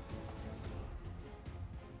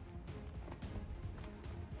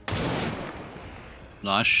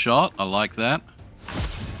 Nice shot, I like that.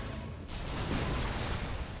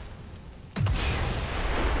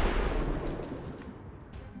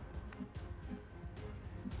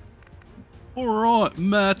 Alright,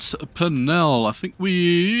 Matt Pennell. I think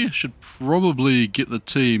we should probably get the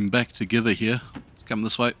team back together here. Let's come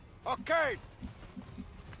this way. Okay.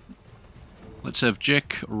 Let's have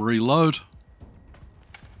Jack reload.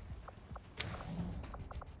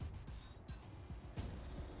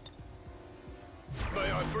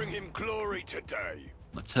 May I bring him glory today?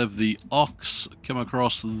 Let's have the Ox come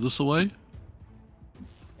across this way.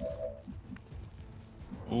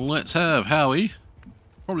 Let's have Howie.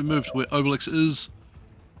 Probably move to where Obelix is.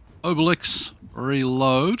 Obelix,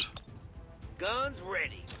 reload. Guns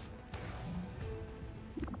ready.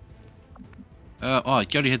 Oh, you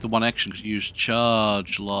only had the one action because you used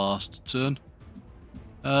charge last turn.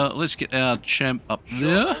 Let's get our champ up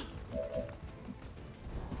there.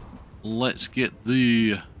 Let's get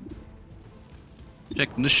the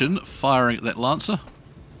technician firing at that lancer.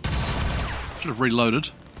 Should have reloaded.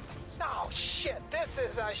 Oh shit, this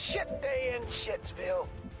is a shit day in Shitsville.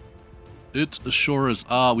 It sure is.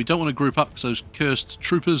 We don't want to group up because those cursed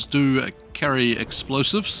troopers do carry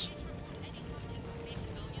explosives.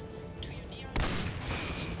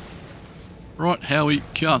 Right, Howie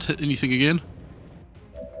can't hit anything again.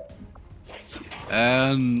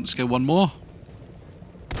 And let's go one more.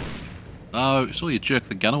 Oh, saw you jerk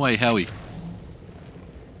the gun away, Howie.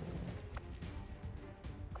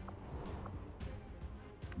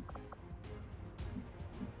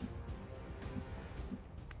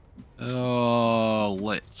 Oh,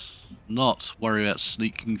 let's not worry about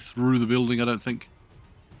sneaking through the building, I don't think.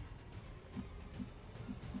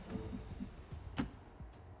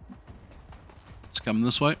 Let's come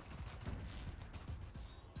this way.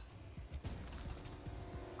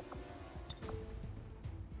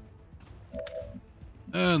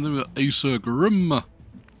 And then we've got Asa Grim.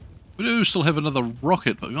 We do still have another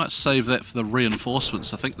rocket, but we might save that for the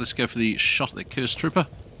reinforcements. I think let's go for the shot at that cursed trooper.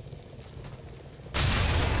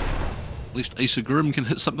 At least Asa Grim can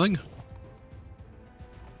hit something.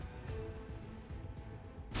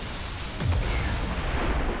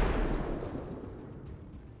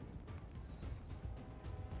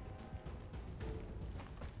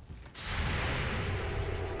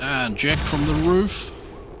 And Jack from the roof.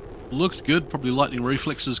 Looked good. Probably lightning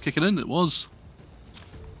reflexes kicking in. It was.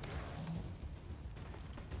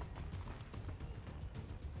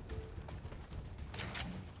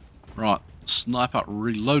 Right. Sniper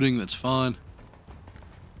reloading. That's fine.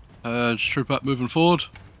 Troop up moving forward.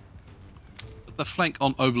 Got the flank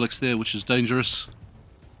on Obelix there, which is dangerous.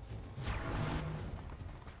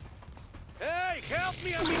 Hey, help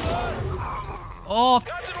me, amigo! Oh,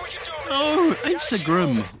 no! Asa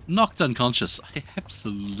Grim. Knocked unconscious. I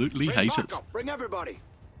absolutely hate it. Bring everybody.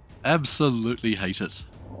 Absolutely hate it.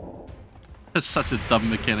 It's such a dumb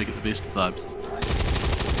mechanic at the best of times.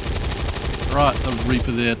 Right, the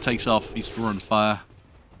Reaper there takes off. He's drawing fire.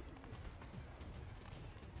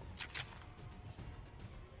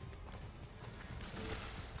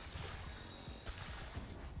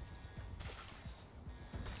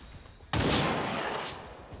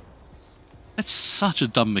 It's such a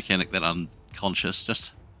dumb mechanic, that unconscious.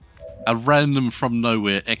 Just a random from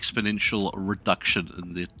nowhere exponential reduction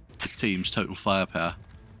in the team's total firepower.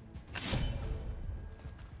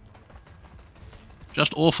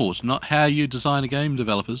 Just awful. It's not how you design a game,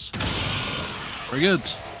 developers. Very good.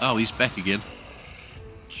 Oh, he's back again.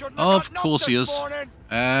 Of course he is.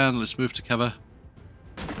 And let's move to cover.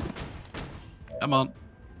 Come on.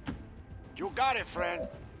 You got it, friend.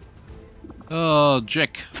 Oh,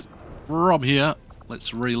 Jack. From here.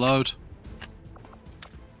 Let's reload.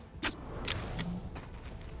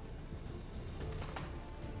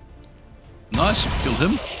 Nice. Killed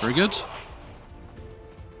him. Very good.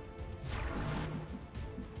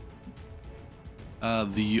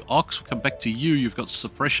 The Ox will come back to you. You've got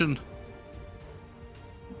suppression.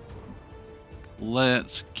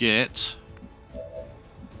 Let's get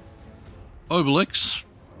Obelix.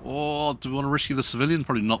 Or do we want to rescue the civilian?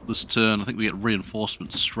 Probably not this turn. I think we get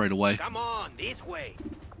reinforcements straight away. Come on, this way.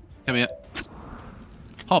 Come here.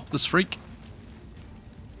 Pop this freak.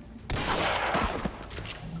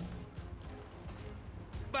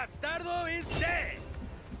 Bastardo is dead.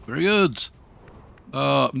 Very good.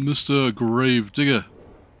 Mr. Gravedigger.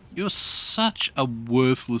 You're such a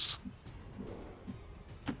worthless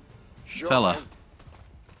fella. Man.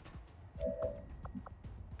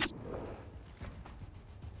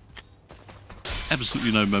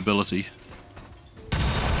 Absolutely no mobility.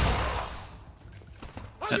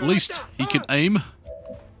 At least he can aim.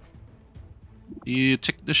 Yeah,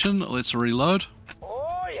 technician, let's reload.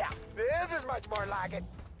 Oh yeah, this is much more like it.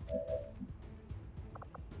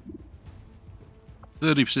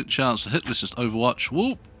 30% chance to hit. Let's just overwatch.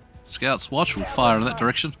 Whoop! Scouts watch. We'll fire in that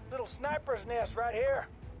direction. Little sniper's nest right here.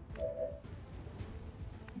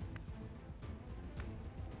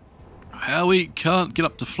 Howie can't get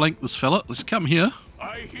up to flank this fella. Let's come here.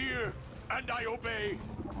 I hear and I obey.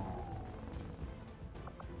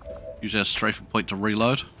 Use our strafing point to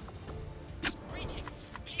reload.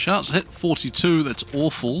 Greetings. Please Chance to hit 42. That's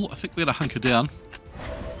awful. I think we're gonna hunker down.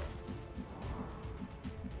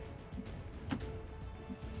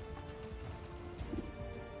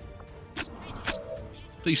 greetings.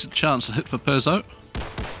 Please Decent chance to hit for Perzo.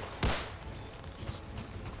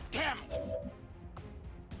 Damn.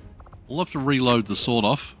 We'll have to reload the sword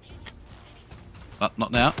off. But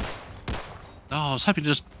not now. Oh, I was hoping to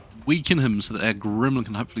just weaken him so that our gremlin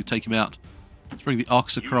can hopefully take him out. Let's bring the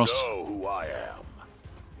Ox across. You know who I am.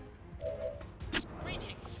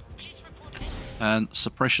 greetings. Please report in. And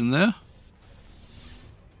suppression there.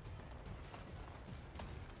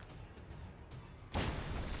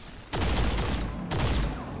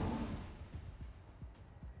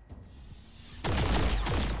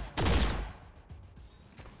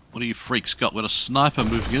 What do you freaks got? With a sniper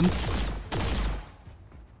moving in.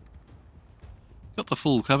 Got the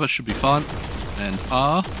full cover, should be fine. And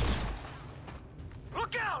R.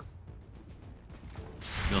 Look out!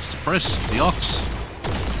 You'll suppress the Ox.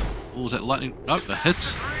 Oh, was that lightning? Nope, a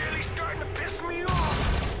hit. Really starting to piss me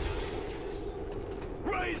off.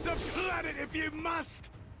 Raise the planet if you must.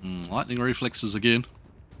 Lightning reflexes again.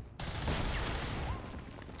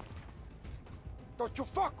 Don't you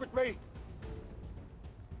fuck with me.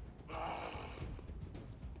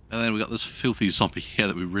 And then we got this filthy zombie here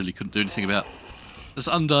that we really couldn't do anything about. This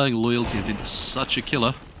undying loyalty has been such a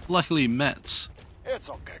killer. Luckily, Matt's It's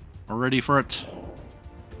okay. ready for it.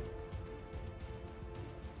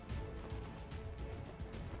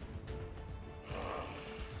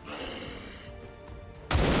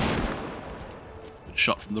 Good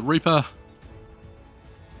shot from the Reaper.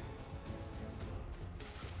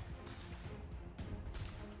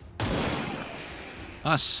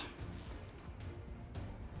 Nice.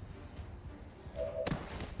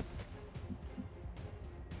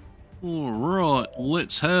 Alright,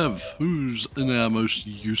 let's have who's in our most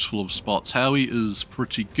useful of spots. Howie is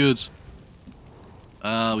pretty good.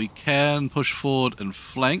 We can push forward and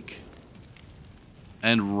flank.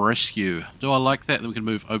 And rescue. Do I like that? Then we can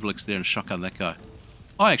move Obelix there and shotgun that guy.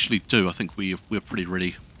 I actually do. I think we're pretty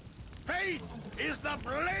ready. Faith is the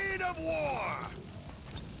blade of war.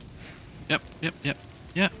 Yep.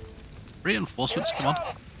 Reinforcements, come on.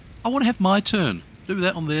 I want to have my turn. Do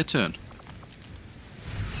that on their turn.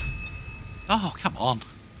 Oh, come on.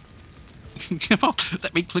 Come on,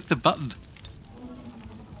 let me click the button.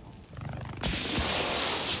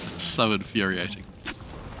 It's so infuriating.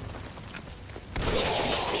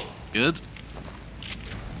 Good.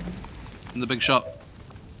 And the big shot.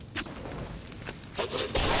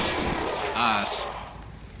 Nice.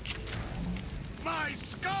 My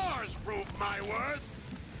scars prove my worth.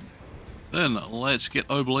 Then let's get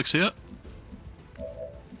Obelix here.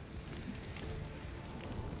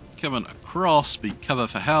 Coming across, be cover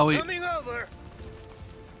for Howie. Coming over.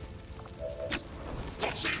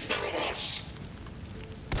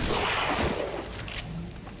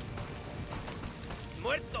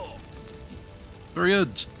 Muerto. Very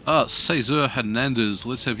good. Cesar Hernandez,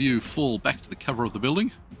 let's have you fall back to the cover of the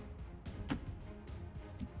building.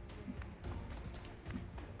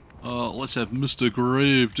 Let's have Mr.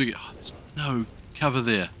 Gravedigger. Oh, there's no cover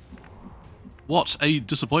there. What a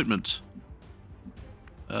disappointment.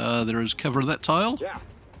 There is cover in that tile. Yeah.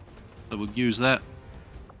 So we'll use that.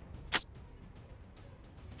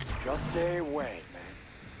 Just say wait,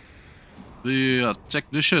 man. The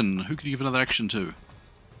technician. Who can you give another action to?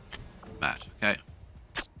 Matt. Okay.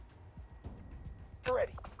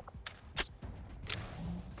 Ready.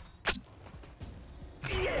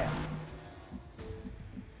 Yeah.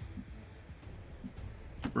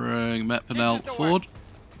 Bring Matt Pennell forward.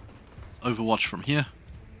 Overwatch from here.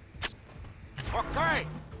 Okay.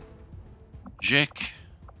 Jack.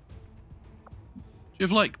 Do you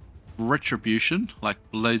have, like, retribution? Like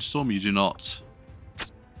Bladestorm? You do not.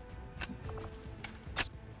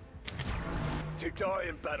 To die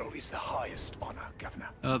in battle is the highest honor, Governor.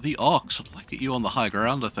 The Ox. I'd like to get you on the high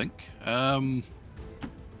ground, I think. You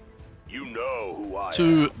know who I am.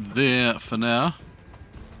 To there for now.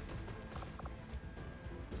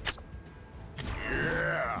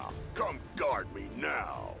 Yeah. Come guard me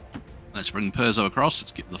now. Let's bring Perzo across.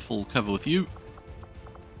 Let's get the full cover with you.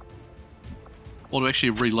 Or to actually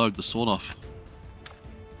reload the sword off.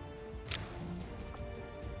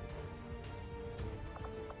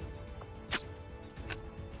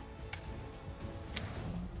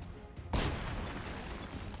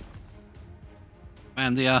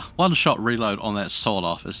 Man, the one-shot reload on that sword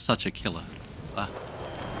off is such a killer.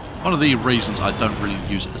 One of the reasons I don't really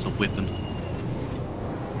use it as a weapon.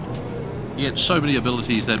 You get so many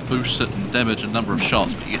abilities that boost it and damage a number of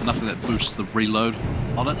shots, but you get nothing that boosts the reload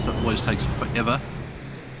on it, so it always takes forever.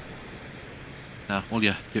 Well,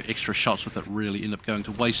 your extra shots with it really end up going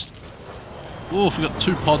to waste. Oh, we've got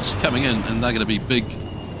 2 pods coming in, and they're going to be big.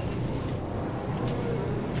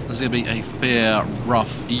 There's going to be a fair,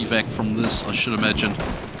 rough evac from this, I should imagine.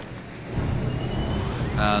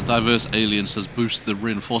 Diverse Aliens does boost the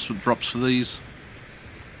reinforcement drops for these.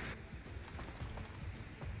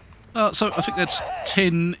 So I think that's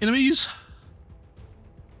 10 enemies.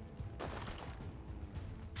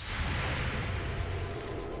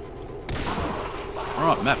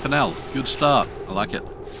 Alright, Matt Pennell. Good start. I like it.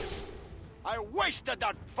 I wasted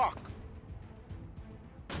that fuck.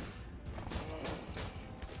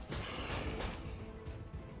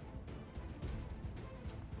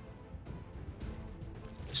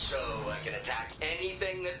 So I can attack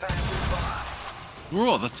anything that passes by.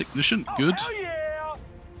 Oh, the technician. Good. Hell yeah!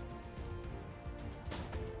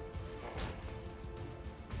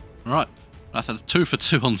 Alright. I've had 2 for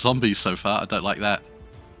 2 on zombies so far. I don't like that.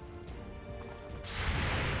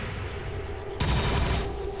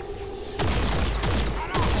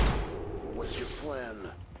 What's your plan?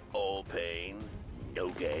 All pain, no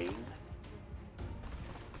gain.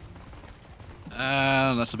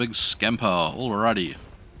 And that's a big scamper. Alrighty.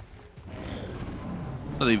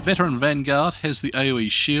 So the Veteran Vanguard has the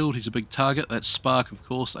AoE shield. He's a big target. That Spark, of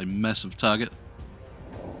course, a massive target.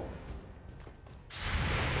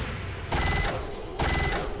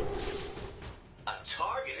 A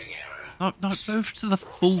targeting error. No, move to the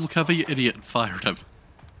full cover, you idiot, and fire at him.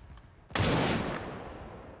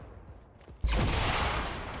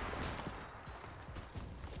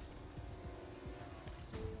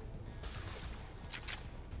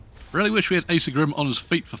 Really wish we had Asa Grim on his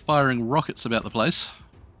feet for firing rockets about the place.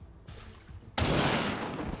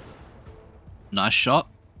 Nice shot.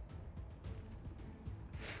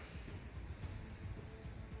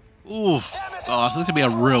 Ooh. Damn it! Oh, I think it'll be a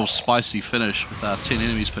real spicy finish with 10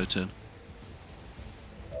 enemies per turn.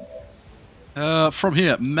 From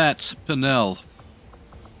here, Matt Pinnell.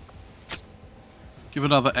 Give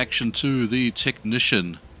another action to the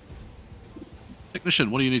Technician. Technician,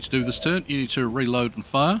 what do you need to do this turn? You need to reload and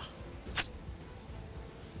fire.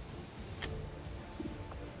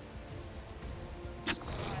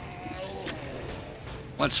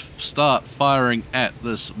 Let's start firing at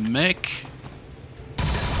this mech.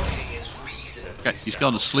 Okay, he's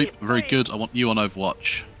gone to sleep. Very good. I want you on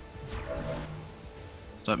Overwatch.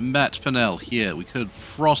 So Matt Pinnell here. We could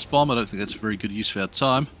frost bomb. I don't think that's a very good use of our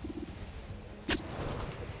time.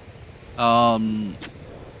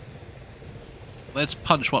 Let's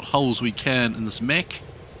punch what holes we can in this mech.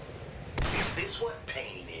 Is this what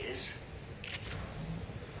pain is?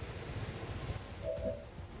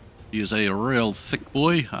 He is a real thick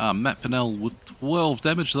boy. Matt Pinnell with 12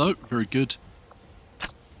 damage though. Very good.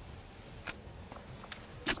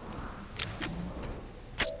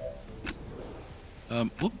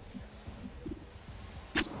 Whoop.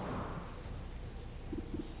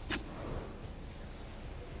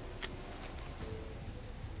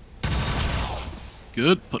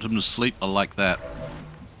 Good. Put him to sleep. I like that.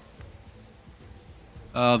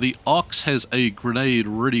 The Ox has a grenade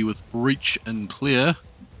ready with breach and clear.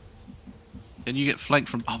 Can you get flanked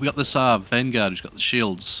from... Oh, we got this Vanguard who's got the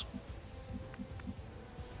shields.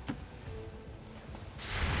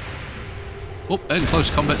 Oh, and close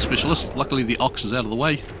combat specialist. Luckily the Ox is out of the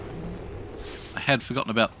way. I had forgotten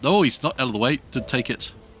about... Oh, he's not out of the way. Did take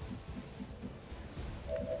it.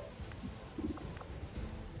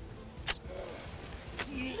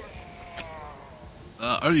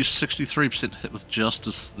 Only 63% hit with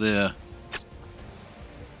Justice there.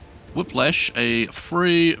 Whiplash, a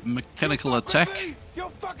free mechanical attack.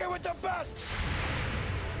 You fucking with the best.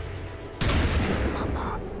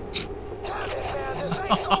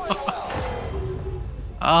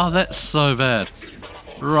 Ah, that's so bad.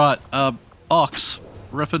 Right, Ox,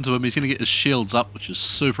 rip into him. He's going to get his shields up, which is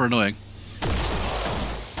super annoying.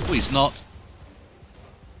 Oh, he's not.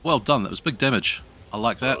 Well done, that was big damage. I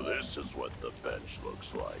like that. So this is what the bench looks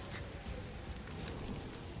like.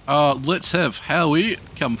 Let's have Howie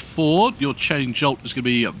come forward. Your chain jolt is going to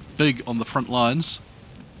be big on the front lines.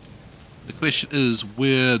 The question is,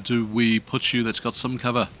 where do we put you that's got some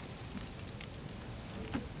cover?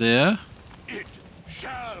 There. It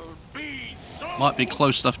shall be so. Might be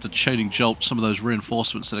close enough to chaining jolt some of those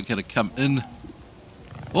reinforcements that are going to come in.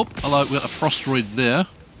 Oh, hello, we've got a Frostroid there.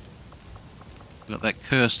 We've got that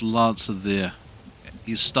cursed Lancer there.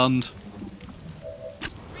 He's stunned.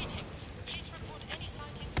 Greetings. Please report any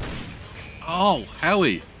sightings of these civilians. Oh,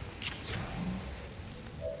 Howie.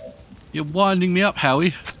 You're winding me up,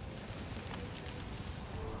 Howie. I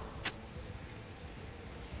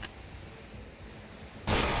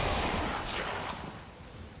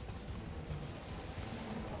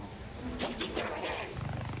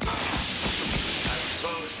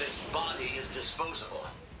suppose this body is disposable.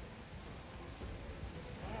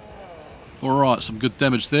 Alright, some good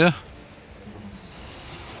damage there.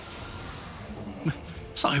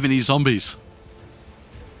 So many zombies.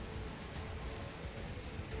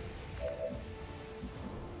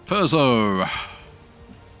 Perzo.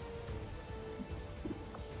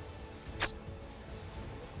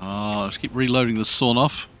 Let's keep reloading the sawn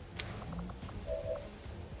off.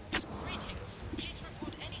 Greetings. Please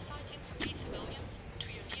report any sightings of these civilians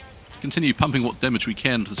to your nearest Continue pumping what damage we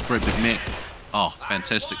can to this very big mech. Oh,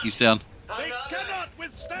 fantastic. He's down. They cannot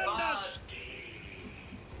withstand us.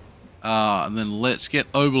 And then let's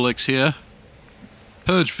get Obelix here.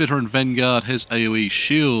 Purge Veteran Vanguard has AoE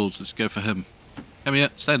shields. Let's go for him. Come here,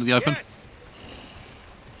 stand in the open.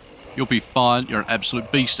 You'll be fine. You're an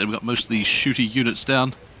absolute beast, and we've got most of these shooty units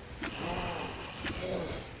down.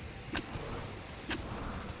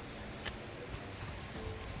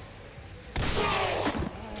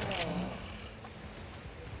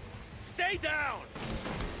 Stay down!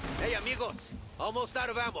 Hey, amigos. Almost out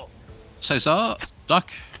of ammo. Cesar,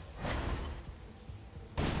 duck.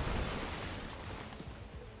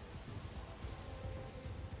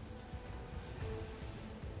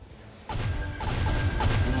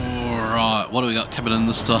 Alright, what do we got coming in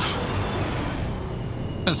this time?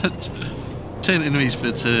 10 enemies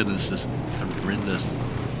per turn is just horrendous.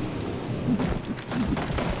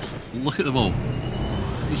 Look at them all.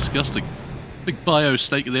 Disgusting. Big bio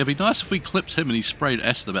snake there. It'd be nice if we clipped him and he sprayed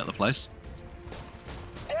acid about the place.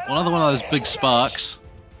 Another one of those big sparks.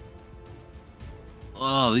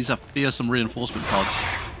 Oh, these are fearsome reinforcement pods.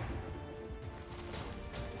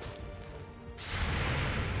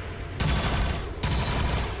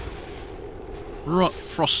 Right,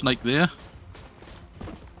 frost snake there.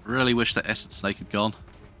 Really wish that acid snake had gone.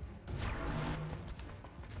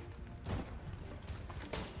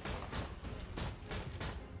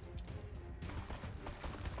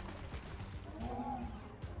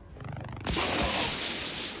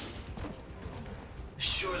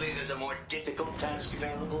 Surely there's a more difficult task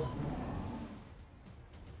available?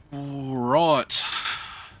 Right.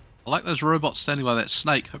 I like those robots standing by that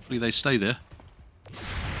snake. Hopefully they stay there.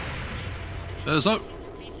 There's oh.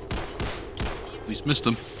 He's missed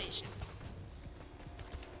him.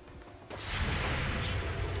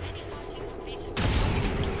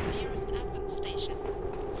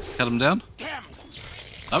 Cut him down.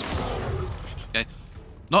 Oh. Okay.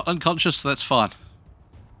 Not unconscious, so that's fine.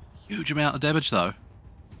 Huge amount of damage though.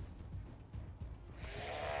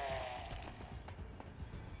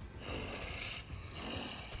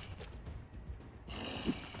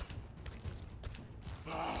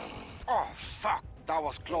 Oh, fuck. That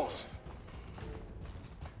was close.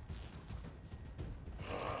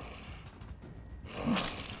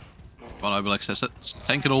 Come on, Obelix, that's it.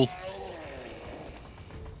 Tank it all.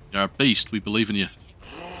 You're a beast, we believe in you.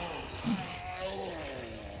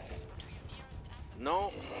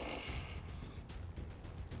 No.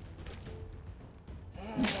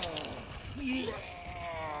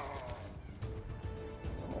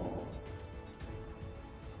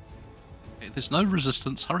 Okay, there's no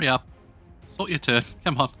resistance, hurry up. Sort your turn,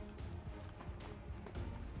 come on.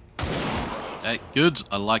 Okay, good,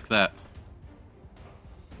 I like that.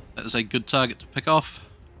 That is a good target to pick off.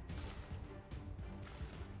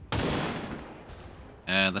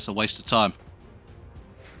 And that's a waste of time.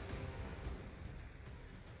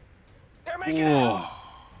 Whoa,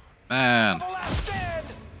 man.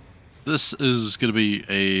 This is going to be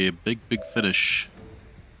a big finish.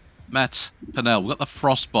 Matt Pinnell, we've got the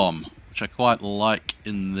Frost Bomb, which I quite like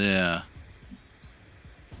in there.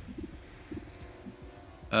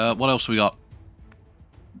 What else we got?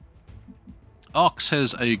 Ox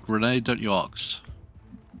has a grenade, don't you, Ox?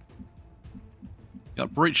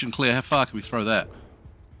 Got breach and clear. How far can we throw that?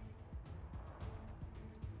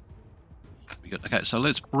 Okay, so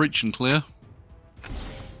let's breach and clear.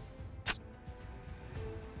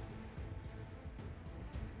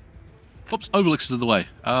 Oops, Obelix is in the way.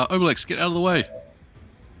 Obelix, get out of the way.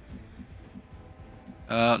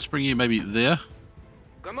 Let's bring you maybe there.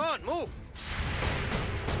 Come on, move.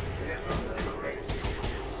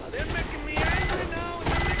 They're making me angry now and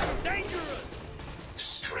they're making me dangerous.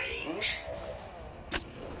 Strange.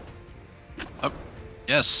 Oh,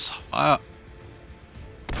 yes, fire.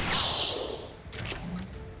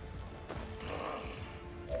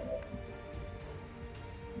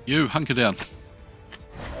 You, hunker down.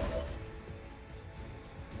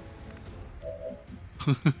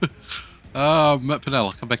 Matt Pinnell,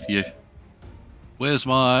 I'll come back to you. Where's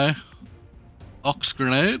my Ox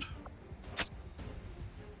grenade?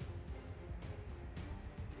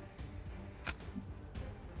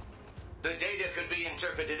 The data could be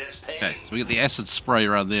interpreted as pain. Okay, so we get the acid spray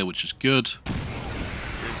around there, which is good.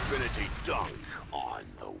 Infinity dunk on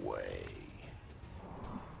the way.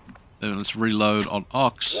 Then let's reload on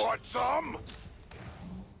Ox. Want some?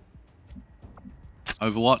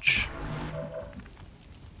 Overwatch.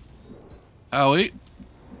 Howie.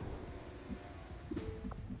 Oh,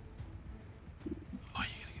 you're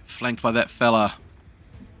gonna get flanked by that fella.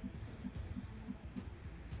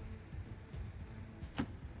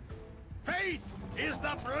 Faith is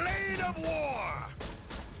the blade of war.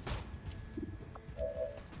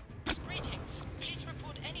 Greetings. Please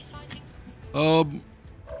report any sightings.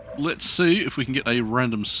 Let's see if we can get a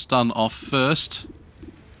random stun off first.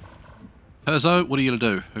 Perzo, what are you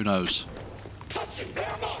gonna do? Who knows?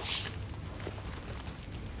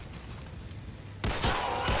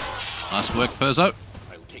 Nice work, Perzo.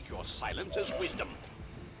 I'll take your silence as wisdom.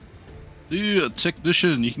 The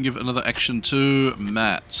technician, you can give another action to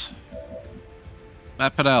Matt.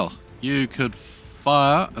 Matt Pinnell, you could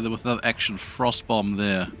fire, and then with another action, Frost Bomb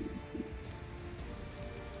there.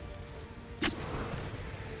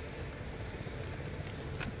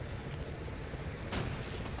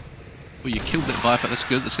 Well, you killed that Viper, that's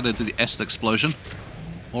good. That's going to do the acid explosion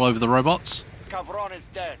all over the robots. Cabron is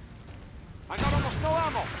dead. I got almost no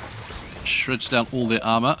ammo. Shreds down all their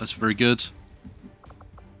armor, that's very good.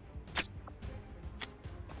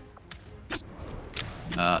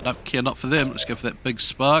 Don't care not for them, let's go for that big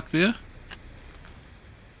spark there.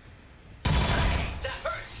 That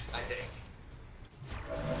hurts, I think.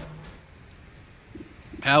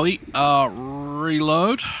 Howie,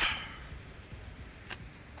 reload.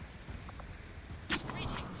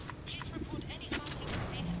 Greetings. Please report any sightings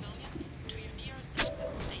of these civilians to your nearest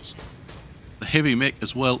admin station. The heavy mech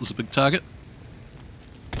as well is a big target.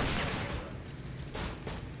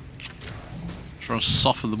 Trying to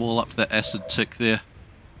soften them all up to that acid tick there.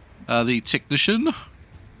 The technician.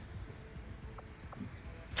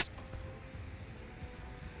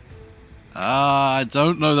 I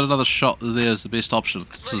don't know that another shot there is the best option.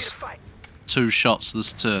 There's 2 shots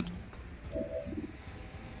this turn.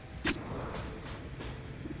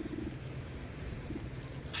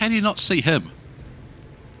 How do you not see him?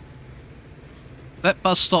 That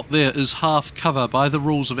bus stop there is half cover by the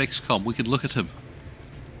rules of XCOM. We can look at him.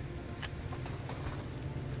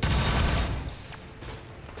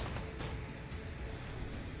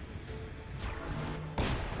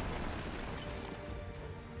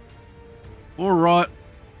 Alright.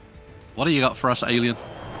 What do you got for us, alien?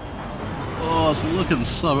 Oh, it's looking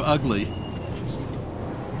so ugly.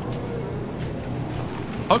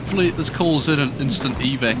 Hopefully this calls in an instant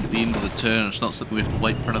evac at the end of the turn. It's not that we have to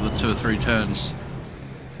wait for another 2 or 3 turns.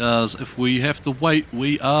 Because if we have to wait,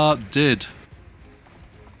 we are dead.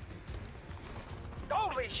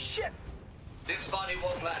 Holy shit! This body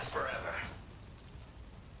won't last forever.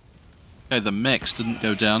 Okay, the max didn't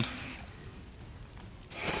go down.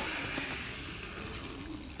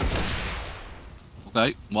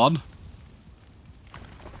 Okay, 1.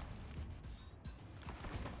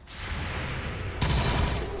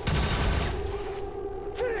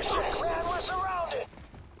 Finish it, man! We're surrounded!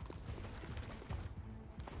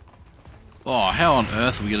 Oh, how on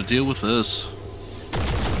earth are we going to deal with this?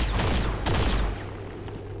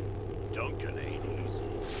 Duncan ain't easy.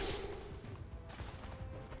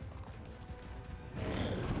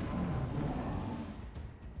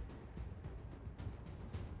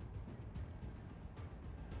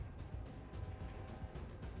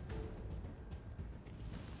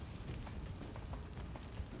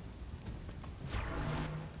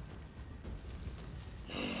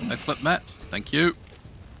 Backflip, Matt. Thank you.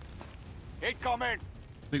 Incoming!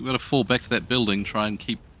 I think we're going to fall back to that building, try and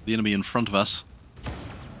keep the enemy in front of us.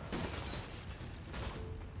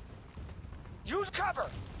 Use cover!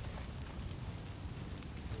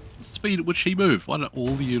 The speed at which he moved. Why don't all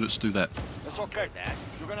the units do that? It's okay.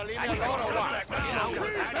 You're gonna leave me alone or what?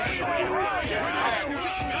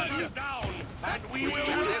 And we will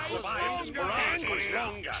survive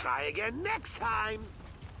longer. Try again next time.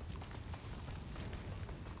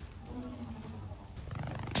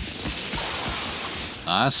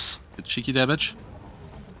 Nice. Good cheeky damage.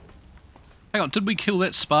 Hang on, did we kill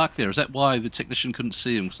that spark there? Is that why the technician couldn't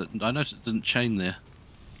see him? Because I noticed it didn't chain there.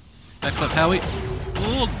 Backflip, Howie.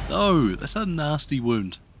 Oh no, that's a nasty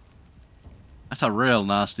wound. That's a real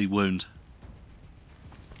nasty wound.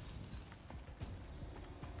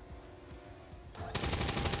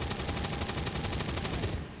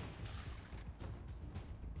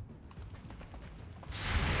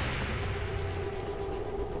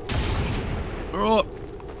 Oh,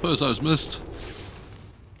 Perzo's missed.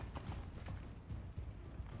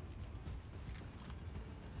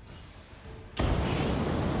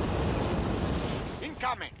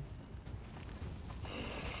 Incoming!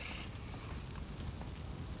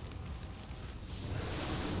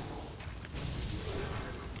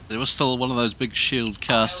 There was still one of those big shield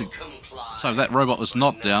casting. So that robot was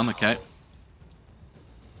not down, okay.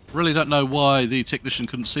 Really don't know why the technician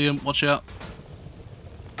couldn't see him. Watch out.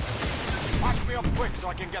 Patch me up quick so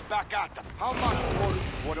I can get back at them. How much wood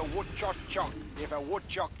would a woodchuck chuck if a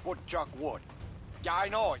woodchuck would? Yeah, I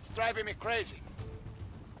know, it's driving me crazy.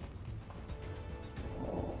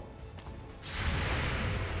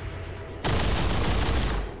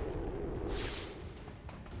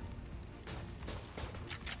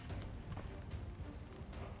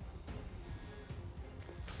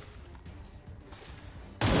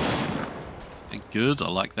 Good, I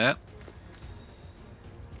like that.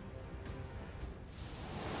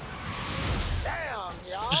 Damn,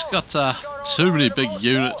 y'all! Just got too many big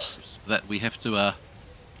units that we have to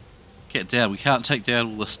get down. We can't take down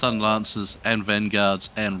all the stun lancers and vanguards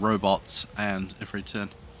and robots and every turn.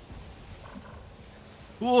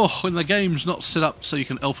 Whoa, when the game's not set up so you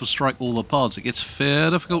can alpha strike all the pods, it gets fair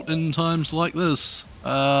difficult in times like this.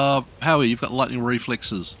 Howie, you've got lightning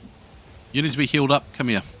reflexes. You need to be healed up, come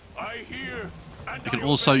here. I hear. And You can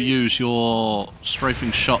also use your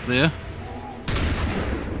strafing shot there.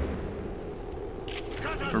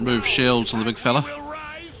 Remove shields on the big fella. will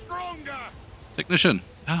rise stronger. Technician.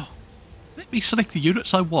 Oh, let me select the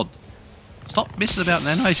units I want. Stop messing about and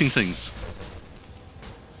animating things.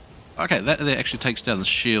 Okay, that there actually takes down the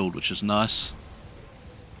shield, which is nice.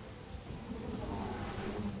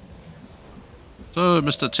 So,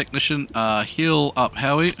 Mr. Technician, heal up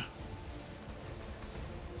Howie.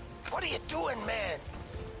 What are you doing, man?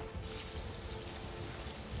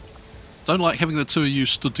 Don't like having the two of you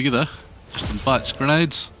stood together. Just invites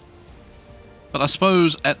grenades. But I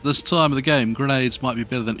suppose at this time of the game, grenades might be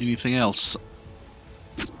better than anything else.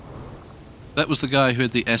 That was the guy who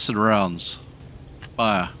had the acid rounds.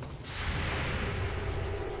 Fire.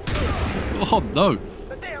 Oh no!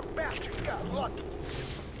 The damn bastard got lucky.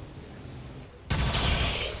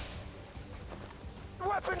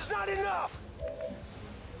 Weapons not enough.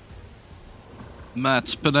 Matt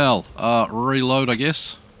Spinell. Reload, I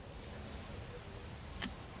guess.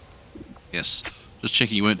 Yes. Just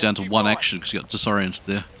checking you went down to one action because you got disoriented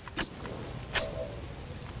there.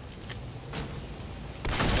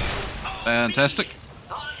 Fantastic.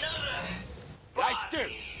 Nice do.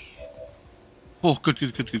 Oh, good.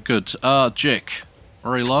 Jack.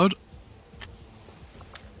 Reload.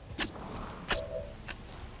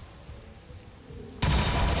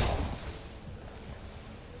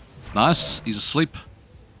 Nice. He's asleep.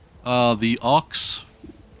 The Ox.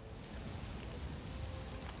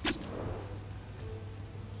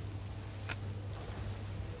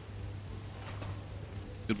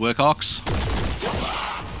 Good work, Ox.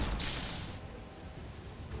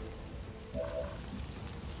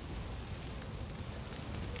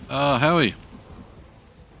 Howie.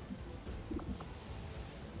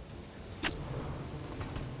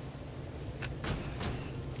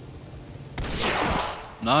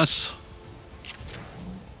 Nice.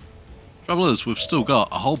 Trouble is, we've still got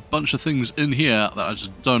a whole bunch of things in here that I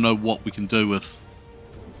just don't know what we can do with.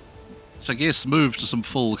 So I guess move to some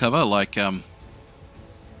full cover, like,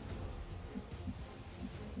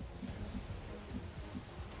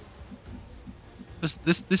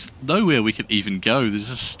 There's nowhere we can even go. There's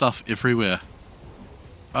just stuff everywhere.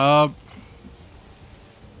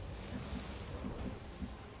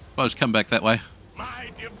 Suppose come back that way.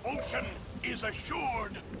 My devotion is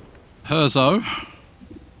assured. Herzo.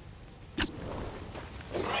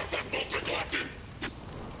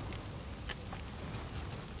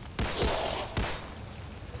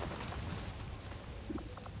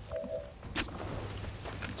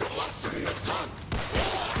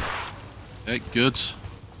 Okay, good.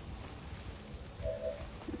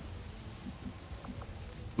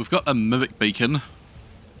 We've got a mimic beacon.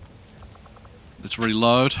 Let's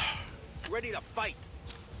reload. Ready to fight.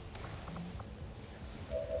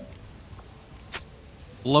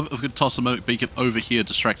 Love it if we could toss a mimic beacon over here,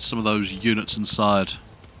 distract some of those units inside.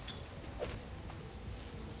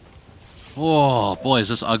 Oh boy, is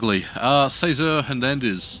this ugly. Cesar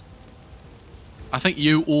Hernandez. I think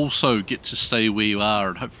you also get to stay where you are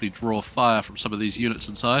and hopefully draw fire from some of these units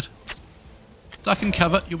inside. Duck and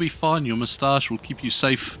cover, you'll be fine. Your moustache will keep you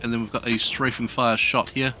safe. And then we've got a strafing fire shot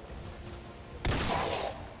here.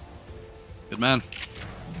 Good man.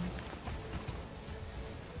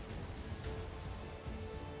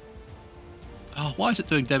 Oh, why is it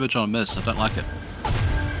doing damage on a miss? I don't like it.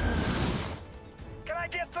 Can I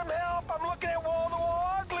get some help? I'm looking at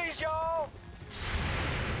wall-to-wall, please, y'all.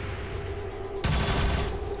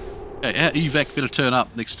 Okay, our evac better turn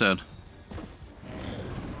up next turn.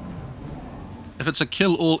 If it's a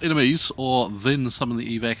kill all enemies or then summon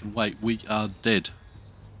the evac and wait, we are dead.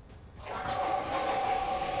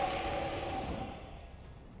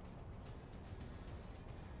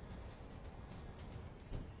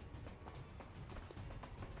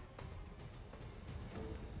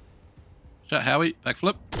 Shout Howie,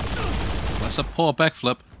 backflip. That's a poor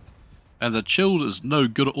backflip. And the chilled is no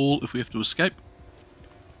good at all if we have to escape.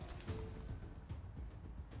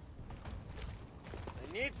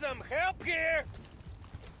 I need some help here.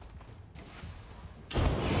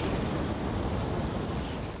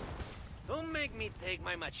 Don't make me take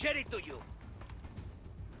my machete to you.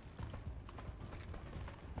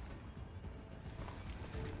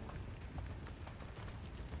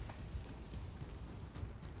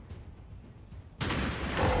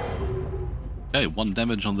 Okay, 1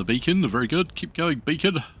 damage on the beacon. Very good. Keep going,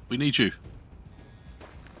 beacon. We need you.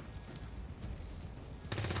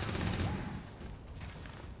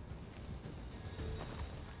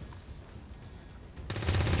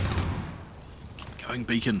 Keep going,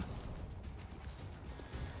 beacon.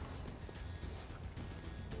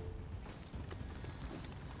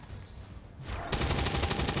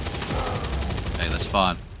 Okay, that's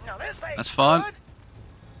fine. Now this ain't That's fine. good.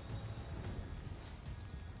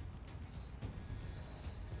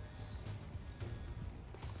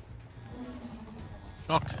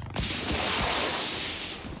 Shock.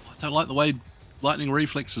 I don't like the way lightning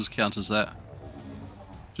reflexes counters that.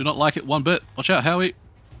 Do not like it one bit. Watch out, Howie.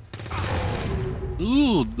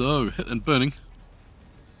 Ooh, no. Hit and burning.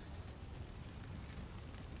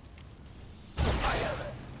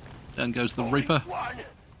 Down goes the Reaper. One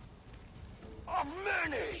of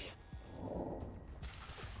many.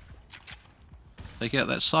 Take out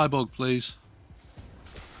that cyborg, please.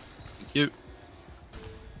 You.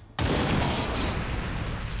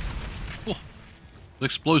 Oh, an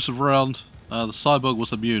explosive round. The cyborg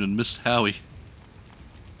was immune and missed Howie.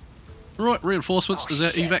 Right, reinforcements. Is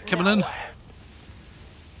there evac coming in?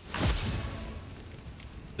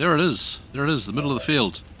 There it is. There it is, the middle of the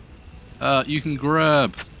field. You can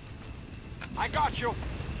grab. I got you.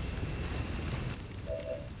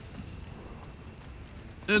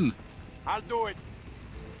 In. I'll do it.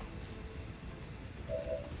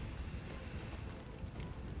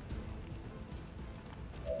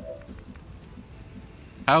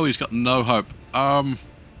 Howie's got no hope.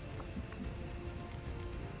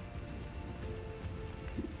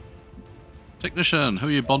 Technician, who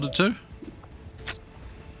are you bonded to?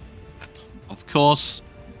 Of course.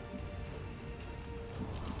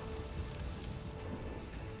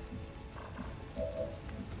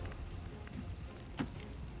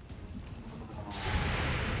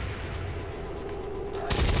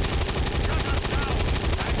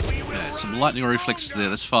 Yeah, some lightning reflexes there,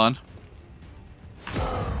 that's fine.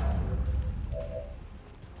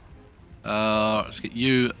 Let's get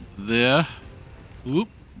you there. Whoop.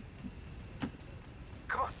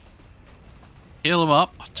 Come on. Heal him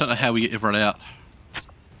up. I don't know how we get everyone out.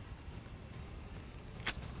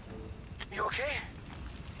 You okay?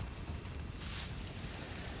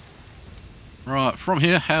 Right, from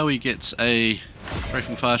here, Howie gets a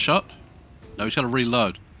strafing fire shot. No, he's got to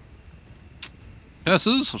reload.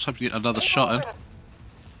 Curses! I was hoping to get another shot in.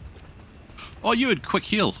 Oh, you had quick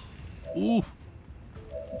heal. Ooh.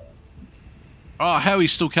 Oh, Howie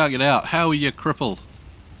still can't get out. Howie, you cripple.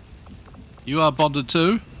 You are bonded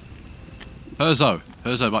too. Herzo.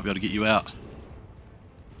 Herzo might be able to get you out.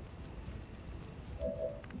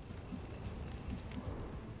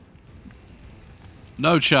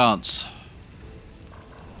 No chance.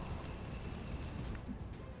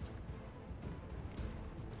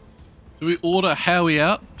 Do we order Howie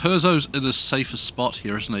out? Perzo's in a safer spot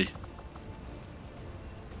here, isn't he?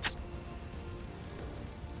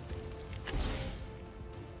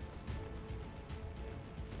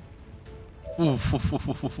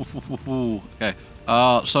 Okay.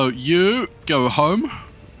 So you go home.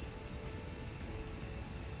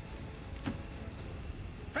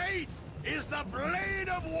 Faith is the blade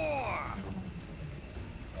of war.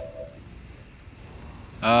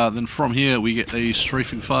 Then from here we get a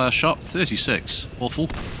strafing fire shot. 36. Awful.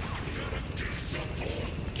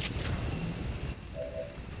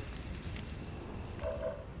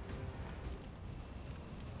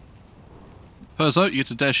 Perzo, you get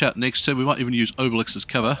to dash out next to him. We might even use Obelix as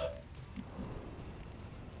cover.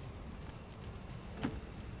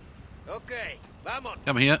 Okay, vamos.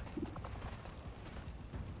 Come here.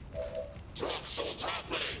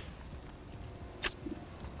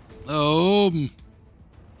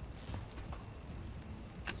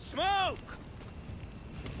 Smoke!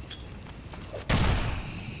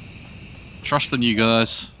 Trust in you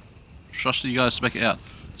guys. Trust in you guys to make it out.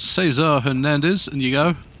 Cesar Hernandez, and you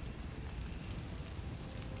go.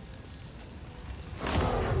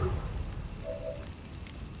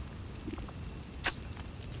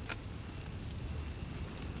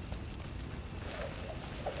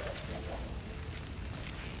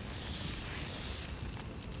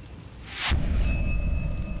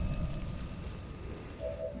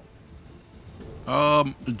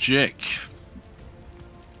 Jack.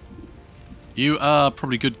 You are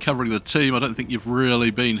probably good covering the team. I don't think you've really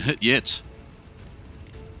been hit yet.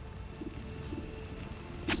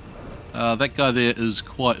 That guy there is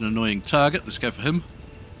quite an annoying target. Let's go for him.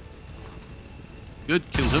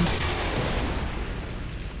 Good, killed him.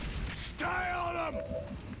 Stay on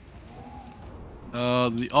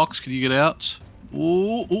him. The ox, can you get out?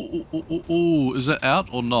 Ooh, ooh, ooh, ooh, ooh. Is that out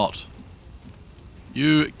or not?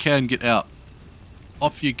 You can get out.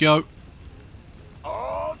 Off you go.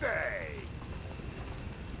 All day.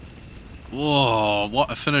 Whoa, what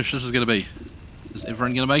a finish this is going to be. Is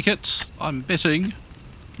everyone going to make it? I'm betting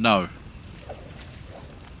no.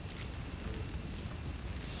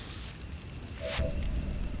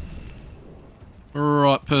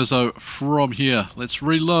 Right, Perzo, from here, let's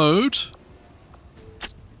reload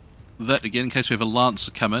that again in case we have a Lancer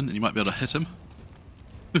come in and you might be able to hit him.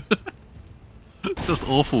 Just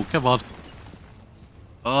awful, come on.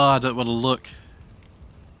 Oh, I don't want to look.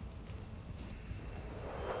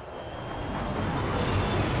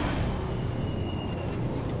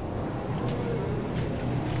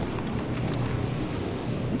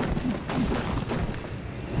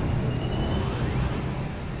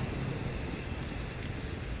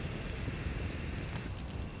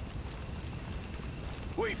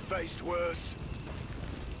 We faced worse.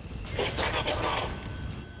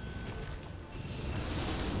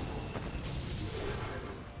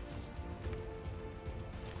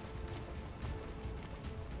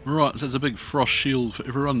 Right, so there's a big frost shield for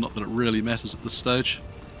everyone, not that it really matters at this stage.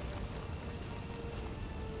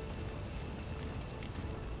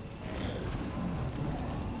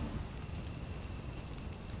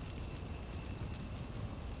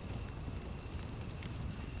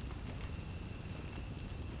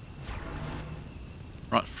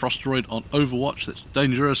 Right, frost droid on Overwatch, that's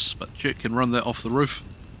dangerous, but Jet can run that off the roof.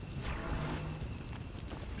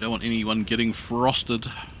 We don't want anyone getting frosted.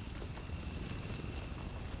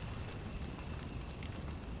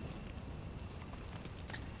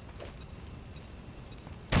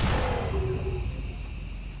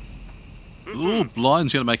 Ooh,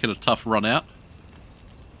 Blind's going to make it a tough run out.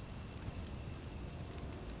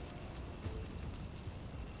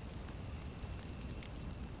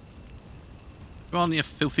 Come on, you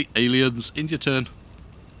filthy aliens. End your turn.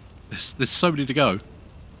 There's so many to go.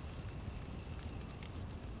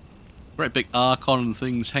 Great big Archon and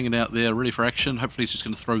things hanging out there, ready for action. Hopefully he's just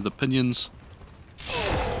going to throw the pinions.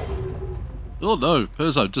 Oh no,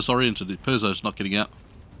 Perzo disoriented. Perzo's not getting out.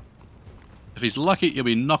 If he's lucky, he'll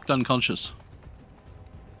be knocked unconscious.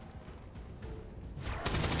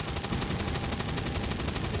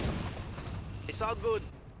 It's all good.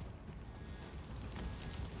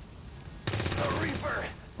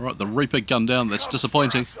 Alright, the Reaper gunned down. That's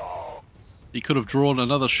disappointing. He could have drawn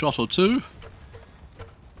another shot or two.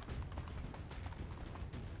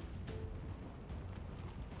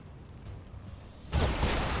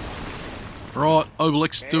 Right,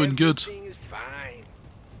 Obelix doing good. Everything is fine.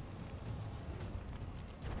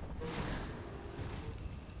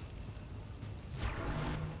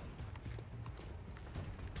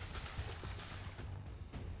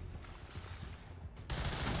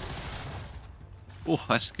 Oh,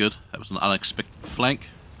 that's good. That was an unexpected flank.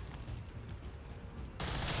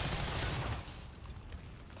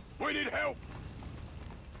 We need help.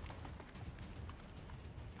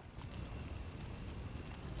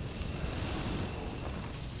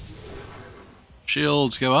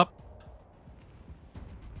 Shields go up.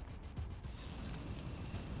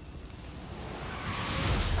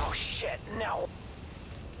 Oh shit, no.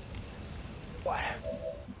 What?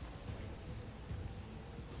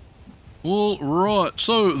 All right,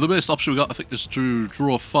 so the best option we got, I think, is to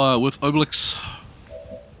draw fire with Obelix.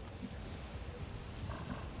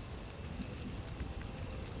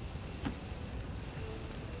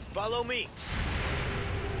 Follow me.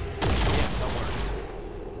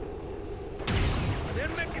 They're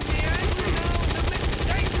making me angry now. They're making me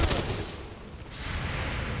dangerous.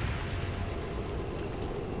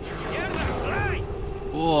 Yeah, right.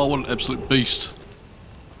 Oh, what an absolute beast.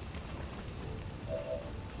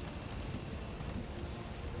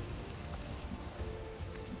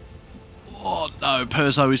 Oh no,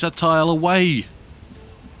 Perzo, is that tile away?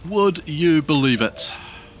 Would you believe it?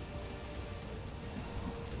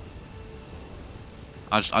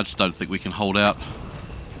 I just don't think we can hold out.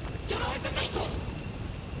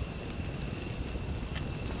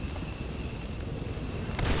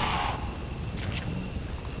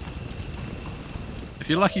 If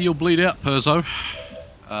you're lucky, you'll bleed out, Perzo.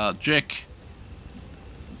 Jack.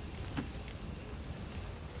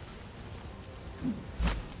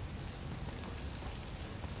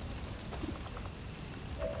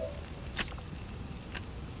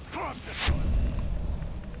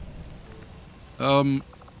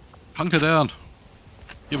 Hunker down.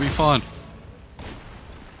 You'll be fine.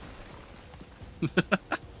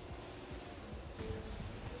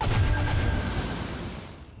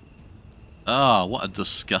 Ah, what a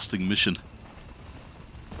disgusting mission.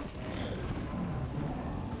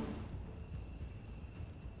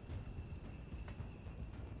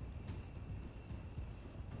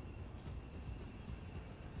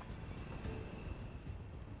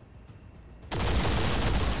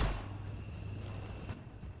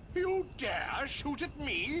 You dare shoot at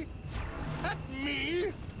me? At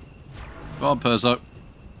me? Come on, Perzo.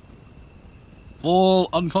 All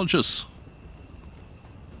unconscious.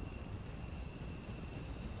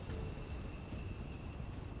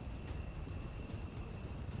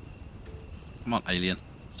 Come on, alien.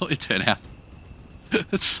 Sort your turn out.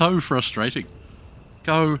 It's so frustrating.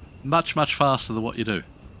 Go much, much faster than what you do.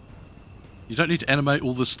 You don't need to animate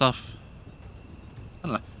all this stuff. I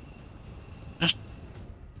don't know. Just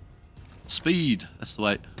speed. That's the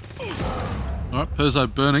way. Alright,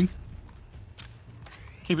 Perzo burning.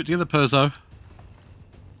 Keep it together, Perzo.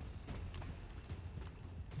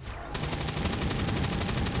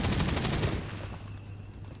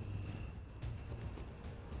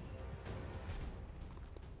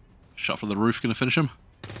 Shot from the roof, gonna finish him.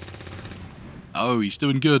 Oh, he's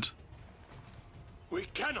doing good. We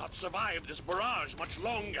cannot survive this barrage much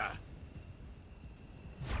longer.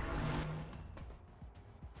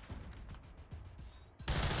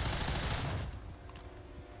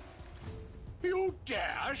 You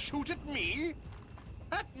dare shoot at me?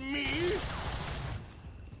 At me?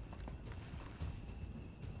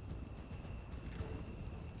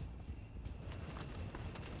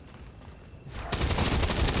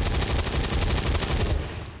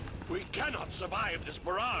 We cannot survive this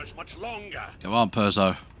barrage much longer. Come on,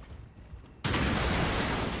 Perzo.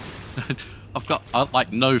 I've got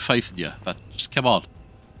like no faith in you, but just come on.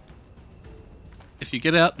 If you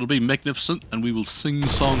get out, it'll be magnificent, and we will sing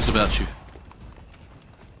songs about you.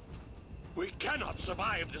 We cannot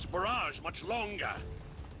survive this barrage much longer.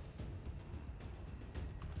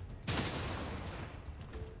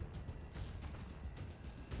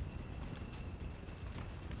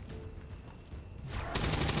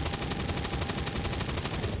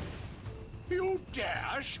 You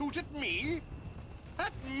dare shoot at me?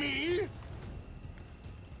 At me?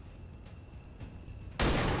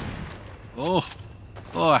 Oh,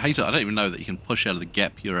 I hate it. I don't even know that you can push out of the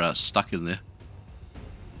gap. You're stuck in there.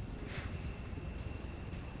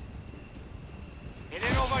 It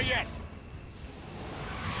ain't over yet.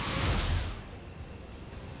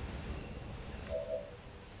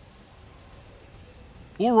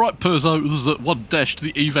 All right, Perzo. This is at 1 dash to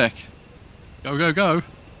the evac. Go, go, go.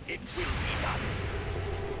 It will be done.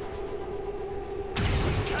 We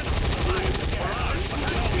cannot survive this barrage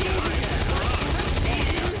much longer.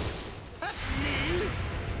 At me?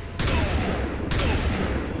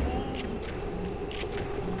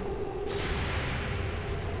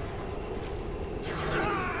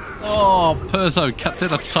 Oh, Perzo cut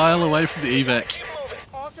down a tile away from the evac.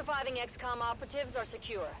 All surviving Xcom operatives are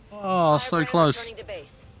secure. Oh, so Firebrand close. returning to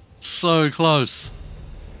base. So close.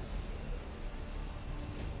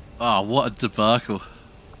 Oh, what a debacle.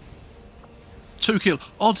 2 kills.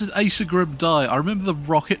 Oh, did Xcom die? I remember the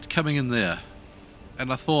rocket coming in there.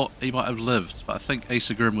 And I thought he might have lived, but I think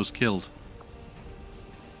Xcom was killed.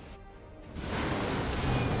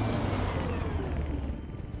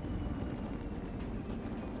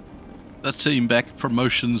 The team back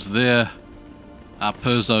promotions there.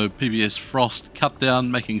 Perzo, PBS Frost cut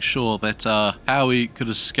down, making sure that Howie could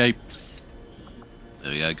escape.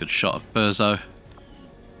 There we go, good shot of Perzo.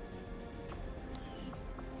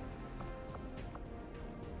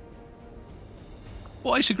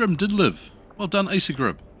 Well, Xcom did live. Well done,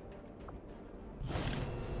 Xcom.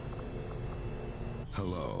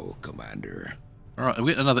 Hello, Commander. Alright,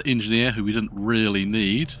 we get another engineer who we didn't really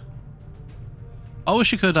need. I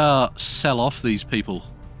wish you could sell off these people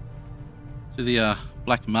to the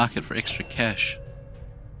black market for extra cash.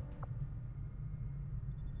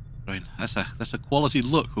 I mean, that's a quality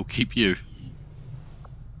look. We'll keep you.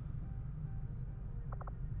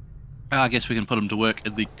 I guess we can put them to work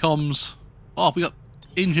in the comms. Oh, we got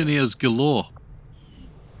engineers galore.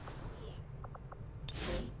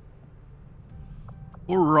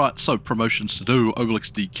 Alright, so promotions to do.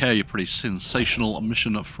 Obelix DK, a pretty sensational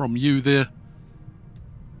mission from you there.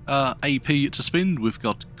 AP to spend, we've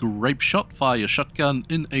got Grape Shot, fire your shotgun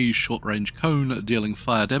in a short range cone, dealing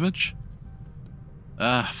fire damage.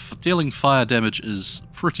 Dealing fire damage is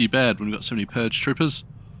pretty bad when we've got so many purge troopers.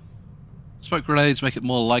 Smoke grenades make it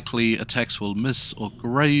more likely attacks will miss or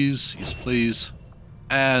graze, yes please.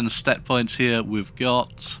 And stat points here, we've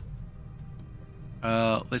got,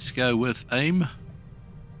 let's go with aim,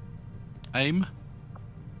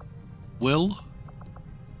 will,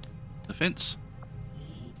 defense.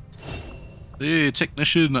 The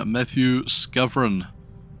technician, Matthew Scovran.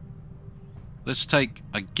 Let's take,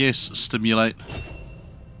 I guess, stimulate.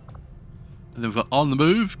 And then we've got on the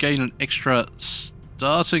move, gain an extra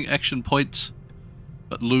starting action point,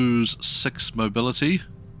 but lose 6 mobility.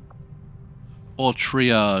 Or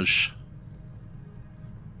triage.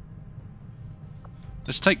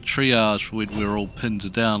 Let's take triage for when we're all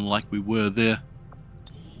pinned down like we were there.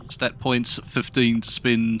 Stat points, 15 to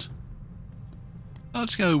spend.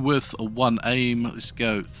 Let's go with a 1 aim. Let's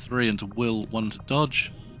go 3 into will, 1 into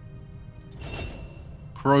dodge.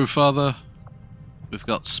 Crowfather. We've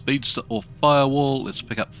got speedster or firewall. Let's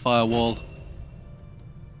pick up firewall. Do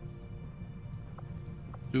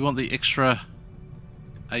we want the extra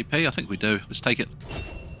AP? I think we do. Let's take it.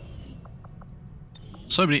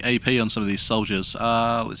 So many AP on some of these soldiers.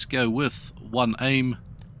 Let's go with 1 aim.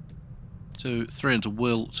 2, 3 into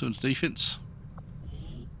will, 2 into defense.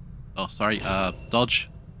 Oh, sorry, dodge.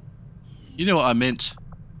 You know what I meant.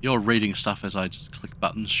 You're reading stuff as I just click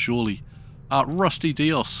buttons, surely. Rusty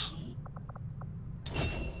Dios.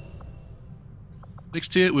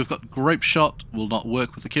 Next here, we've got Grape Shot. Will not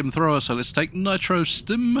work with the Chem Thrower, so let's take Nitro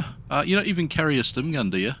Stim. You don't even carry a stim gun,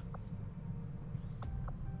 do you?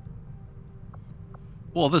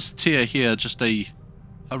 Well, this tier here, just a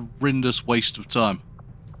horrendous waste of time.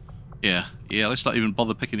 Yeah, let's not even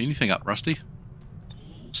bother picking anything up, Rusty.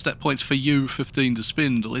 Stat points for you, 15 to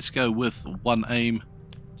spend. Let's go with 1 aim,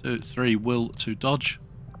 2, 3 will, 2 dodge.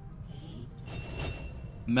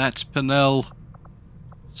 Matt Pinnell,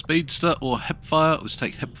 Speedster or Hipfire. Let's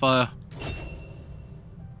take Hipfire.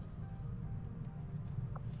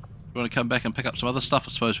 We want to come back and pick up some other stuff?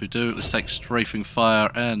 I suppose we do. Let's take Strafing Fire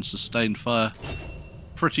and Sustained Fire.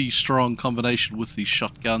 Pretty strong combination with the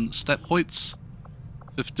shotgun. Stat points,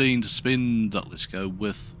 15 to spend. Let's go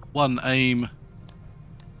with 1 aim,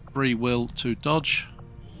 3 will, 2 dodge.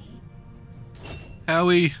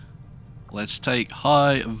 Howie, let's take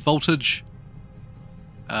High Voltage.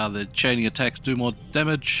 The chaining attacks do more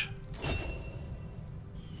damage.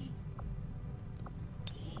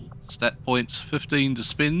 Stat points, 15 to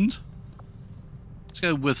spend. Let's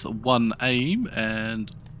go with 1 aim and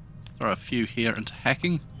throw a few here into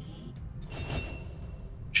hacking.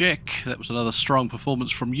 Jack, that was another strong performance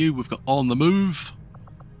from you. We've got On the Move.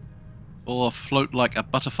 Or Float Like a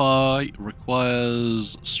Butterfly,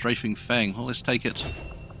 requires Strafing Fang. Well, let's take it.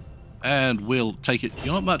 And we'll take it.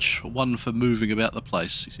 You're not much one for moving about the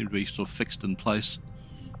place. You seem to be sort of fixed in place.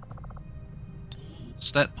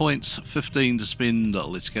 Stat points, 15 to spend.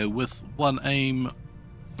 Let's go with 1 aim,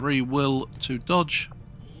 3 will, 2 dodge.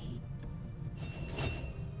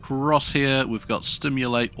 Cross here, we've got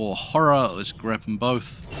Stimulate or Horror. Let's grab them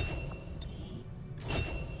both.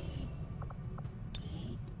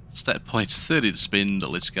 Stat points, 30 to spend.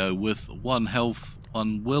 Let's go with 1 health,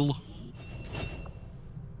 1 will.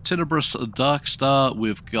 Tenebrous Dark Star,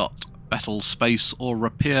 we've got Battle Space or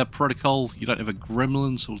Repair Protocol. You don't have a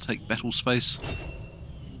Gremlin, so we'll take Battle Space.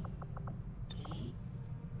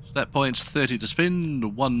 Stat points, 30 to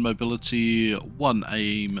spend, 1 mobility, 1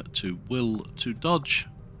 aim, 2 will, 2 dodge.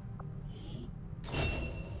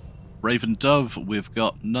 Raven Dove, we've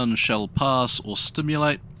got None Shall Pass or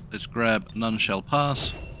Stimulate. Let's grab None Shall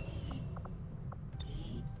Pass.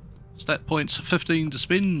 Stat points, 15 to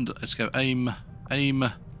spend. Let's go aim,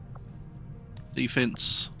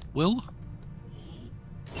 defense, will.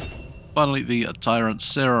 Finally, the Tyrant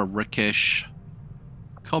Sarah Rakesh.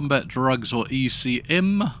 Combat Drugs or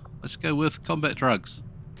ECM. Let's go with Combat Drugs.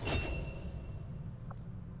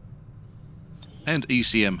 And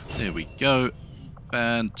ECM. There we go.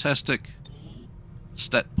 Fantastic.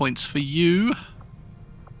 Stat points for you.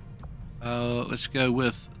 Let's go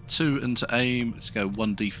with 2 into aim. Let's go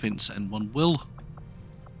 1 defense and 1 will.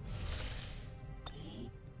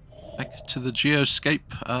 Back to the Geoscape.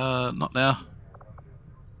 Not now.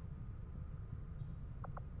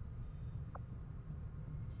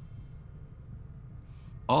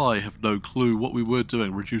 I have no clue what we were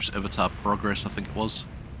doing. Reduce avatar progress, I think it was.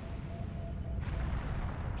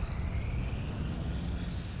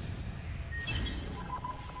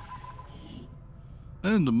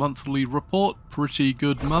 And a monthly report. Pretty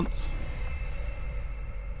good month.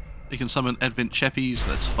 You can summon Advent Chappies,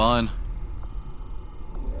 that's fine.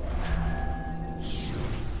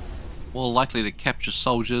 More likely to capture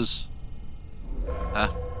soldiers.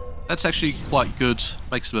 That's actually quite good.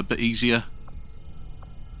 Makes them a bit easier.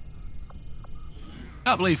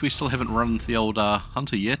 Can't believe we still haven't run the old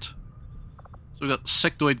Hunter yet. So we've got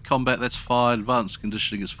Sectoid Combat, that's fine. Advanced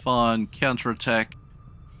Conditioning is fine. Counterattack.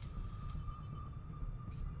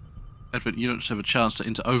 Advent units have a chance to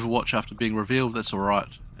enter Overwatch after being revealed, that's alright.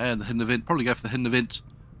 And the hidden event, probably go for the hidden event.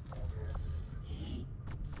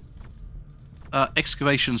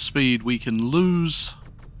 Excavation speed we can lose.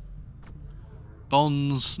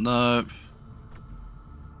 Bonds, no.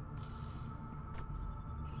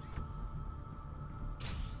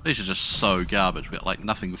 These are just so garbage, we've got like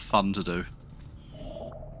nothing fun to do.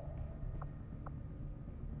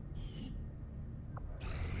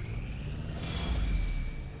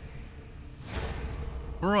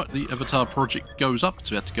 Alright, the Avatar project goes up, it's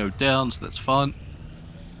about to go down, so that's fine.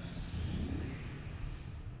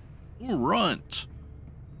 Alright.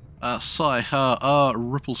 Sai Ha,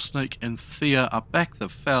 Ripple Snake and Thea are back,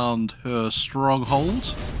 they've found her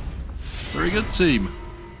stronghold. Very good, team.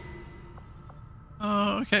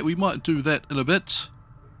 Okay, we might do that in a bit.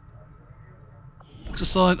 Let's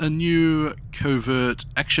assign a new covert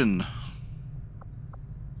action.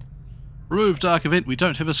 Remove Dark Event, we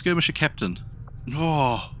don't have a Skirmisher Captain.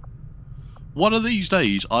 Oh, one of these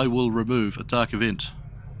days I will remove a Dark Event.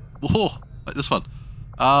 Oh, like this one.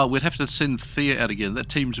 We'd have to send Thea out again. That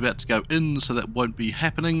team's about to go in, so that won't be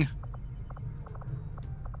happening.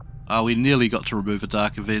 We nearly got to remove a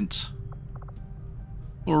Dark Event.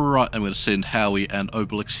 Alright, I'm going to send Howie and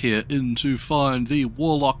Obelix here in to find the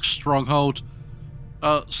Warlock Stronghold.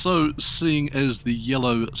 So, seeing as the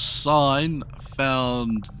yellow sign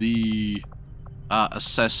found the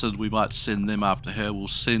assassin, we might send them after her. We'll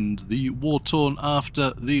send the War-Torn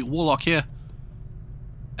after the Warlock here.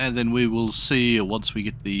 And then we will see, once we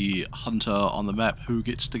get the Hunter on the map, who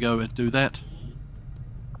gets to go and do that.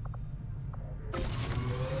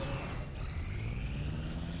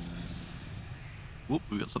 Whoop,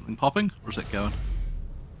 we got something popping. Where's that going?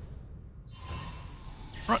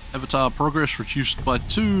 Right, Avatar progress reduced by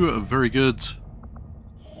 2. Very good.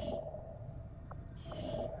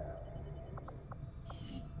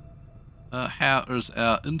 How is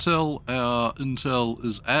our intel? Our intel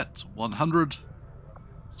is at 100.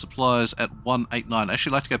 Supplies at 189. I'd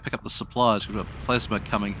actually like to go pick up the supplies because we've got plasma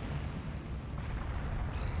coming.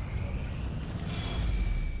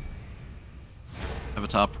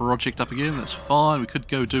 Avatar project up again, that's fine. We could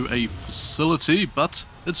go do a facility, but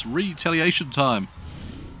it's retaliation time.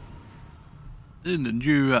 In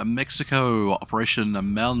New Mexico, Operation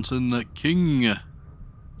Mountain King.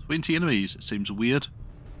 20 enemies, it seems weird.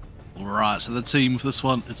 Alright, so the team for this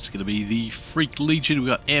one, it's going to be the Freak Legion. We've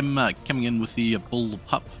got M coming in with the Bull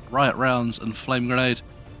Pup, Riot Rounds and Flame Grenade.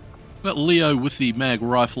 We've got Leo with the Mag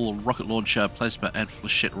Rifle, Rocket Launcher, Plasma and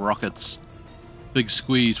Flechette Rockets. Big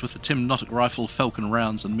Squeeze with the Timnotic Rifle, Falcon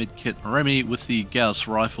Rounds and Medkit. Remy with the Gauss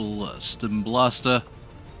Rifle, Stim Blaster.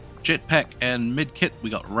 Jetpack and Medkit. We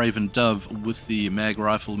got Raven Dove with the Mag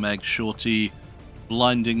Rifle, Mag Shorty,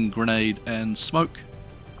 Blinding Grenade and Smoke.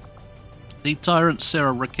 The Tyrant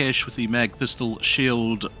Sarah Rakesh with the Mag Pistol,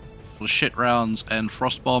 Shield, Flechette Rounds and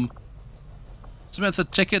Frost Bomb. Samantha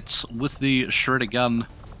Tickets with the Shredder Gun,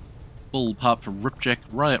 Bull Pup, Ripjack,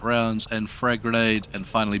 Riot Rounds and Frag Grenade. And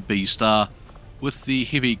finally B-Star with the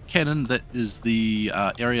Heavy Cannon. That is the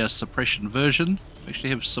area suppression version. We actually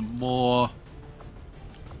have some more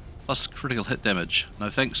plus critical hit damage. No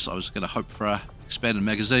thanks, I was going to hope for a expanded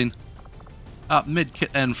magazine. Medkit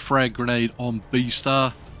and Frag Grenade on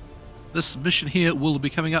B-Star. This mission here will be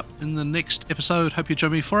coming up in the next episode. Hope you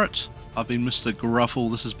join me for it. I've been Mr.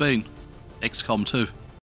 Gruffle. This has been XCOM 2.